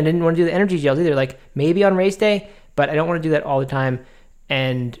that stuff in. I didn't want to do the energy gels either. Like maybe on race day, but I don't want to do that all the time.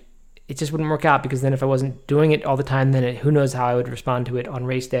 And it just wouldn't work out because then if I wasn't doing it all the time, then who knows how I would respond to it on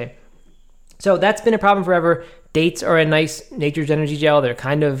race day. So that's been a problem forever. Dates are a nice Nature's Energy Gel. They're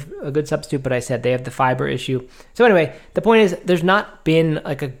kind of a good substitute, but I said they have the fiber issue. So anyway, the point is there's not been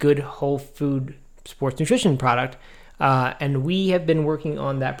like a good whole food sports nutrition product. And we have been working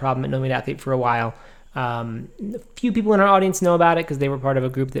on that problem at No Meat Athlete for a while. A few people in our audience know about it because they were part of a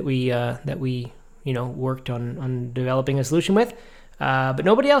group that we worked on developing a solution with. But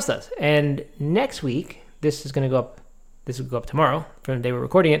nobody else does. And next week, this will go up tomorrow from the day we're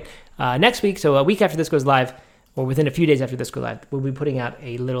recording it. Next week, so a week after this goes live, or within a few days after this goes live, we'll be putting out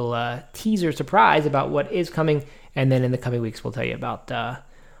a little teaser surprise about what is coming. And then in the coming weeks, we'll tell you about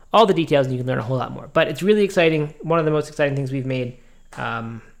all the details and you can learn a whole lot more. But it's really exciting. One of the most exciting things we've made.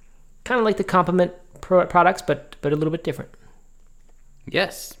 Kind of like the complement products, but a little bit different.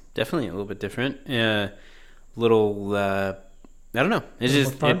 Yes, definitely a little bit different. I don't know. It's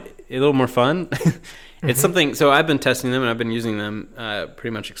just a little more fun. It's something. So I've been testing them and I've been using them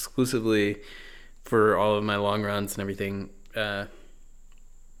pretty much exclusively for all of my long runs and everything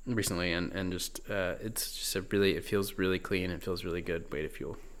recently, and just it's just it feels really clean. It feels really good way to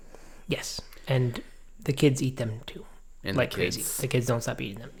fuel. Yes, and the kids eat them too, and like crazy. The kids don't stop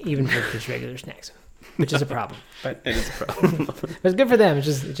eating them, even for just regular snacks, which is a problem. But it is a problem. It's good for them.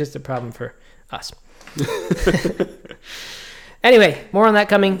 It's just a problem for us. Anyway, more on that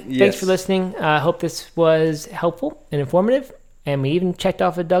coming. Yes. Thanks for listening. I hope this was helpful and informative. And we even checked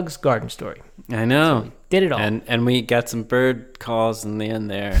off a Doug's garden story. I know. So we did it all. And we got some bird calls in the end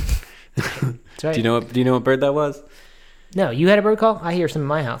there. That's right. Do you know what bird that was? No, you had a bird call? I hear some in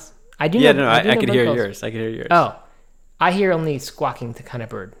my house. I do. Yeah, know, I could hear yours. I could hear yours. Oh, I hear only squawking the kind of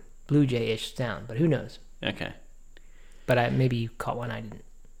bird, blue jay-ish sound, but who knows? Okay. But maybe you caught one I didn't.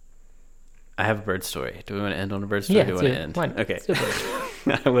 I have a bird story. Do we want to end on a bird story? Yeah, do we want to end? Fine. Okay.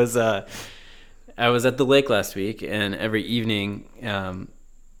 I was at the lake last week, and every evening,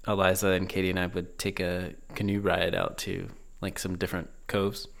 Eliza and Katie and I would take a canoe ride out to like some different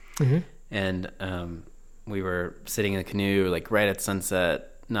coves, and we were sitting in the canoe like right at sunset.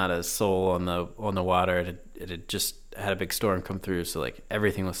 Not a soul on the water. It had just had a big storm come through, so like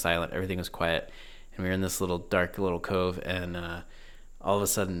everything was silent, everything was quiet, and we were in this little dark little cove, and all of a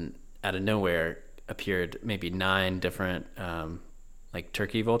sudden, out of nowhere, appeared maybe 9 different like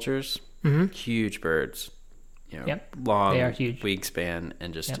turkey vultures, huge birds, long wingspan,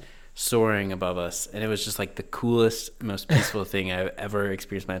 and just soaring above us. And it was just like the coolest, most peaceful thing I've ever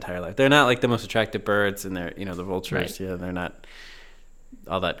experienced my entire life. They're not like the most attractive birds, and they're the vultures, right. They're not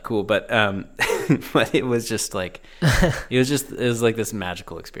all that cool, but but it was just like it was like this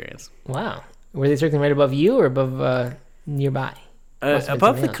magical experience. Wow. Were they circling right above you or above nearby?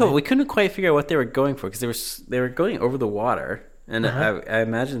 Above the cove, right? We couldn't quite figure out what they were going for because they were going over the water, and I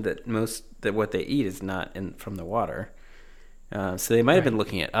imagine that what they eat is not from the water, so they might have been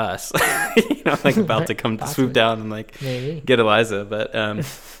looking at us, like about to come swoop down and like get Eliza, but I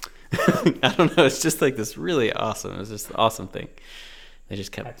don't know. It's just like this really awesome. It was just an awesome thing. They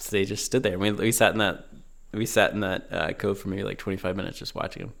just stood there. We sat in that cove for maybe like 25 minutes just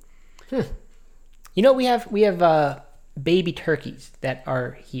watching them. We have baby turkeys that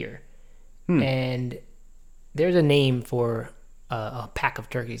are here, and there's a name for a pack of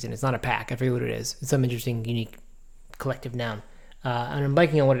turkeys, and it's not a pack. I forget what it is. It's some interesting, unique collective noun, and I'm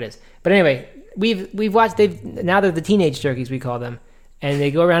blanking on what it is. But anyway, we've watched. Now they're the teenage turkeys, we call them, and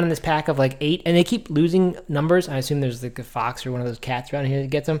they go around in this pack of like 8, and they keep losing numbers. I assume there's like a fox or one of those cats around here that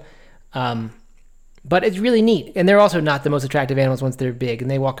gets them. But it's really neat, and they're also not the most attractive animals once they're big, and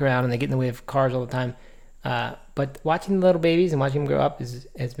they walk around and they get in the way of cars all the time. But watching the little babies and watching them grow up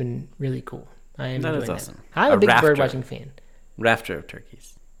has been really cool. I am That is enjoying awesome. I'm a big rafter. bird watching fan. Rafter of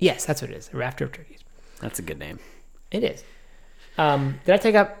turkeys. Yes, that's what it is. A rafter of turkeys. That's a good name. It is. Did I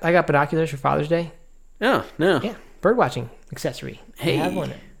take up? I got binoculars for Father's Day. Oh, no. Yeah, bird watching accessory. Hey, I have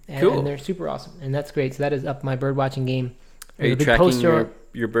one. And, cool. and they're super awesome, and that's great. So that is up my bird watching game. Are you Big tracking poster-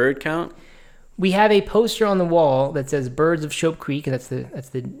 your bird count? We have a poster on the wall that says "Birds of Shope Creek." That's the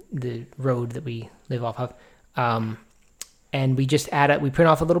road that we live off of. And we just we print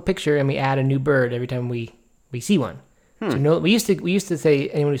off a little picture and we add a new bird every time we see one. So we used to say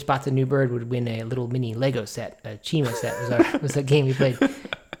anyone who spots a new bird would win a little mini Lego set. A Chima set was a game we played,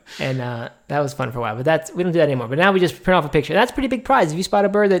 and that was fun for a while. But we don't do that anymore. But now we just print off a picture. That's a pretty big prize. If you spot a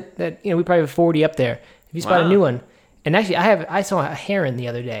bird that we probably have 40 up there. If you spot a new one, and actually I saw a heron the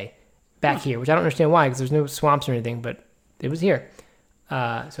other day back here, which I don't understand why because there's no swamps or anything, but it was here.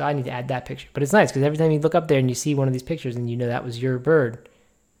 So I need to add that picture. But it's nice because every time you look up there and you see one of these pictures and you know that was your bird,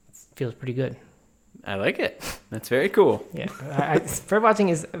 it feels pretty good. I like it. That's very cool. Yeah, bird watching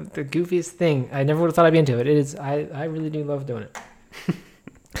is the goofiest thing. I never would have thought I'd be into it. It is. I really do love doing it.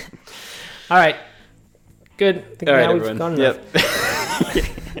 All right, good. I think All right, now we've everyone. gone enough.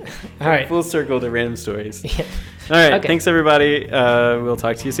 Yep. All right. Full circle to random stories. Yeah. All right. Okay. Thanks, everybody. We'll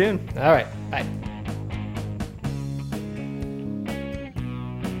talk to you soon. All right. Bye.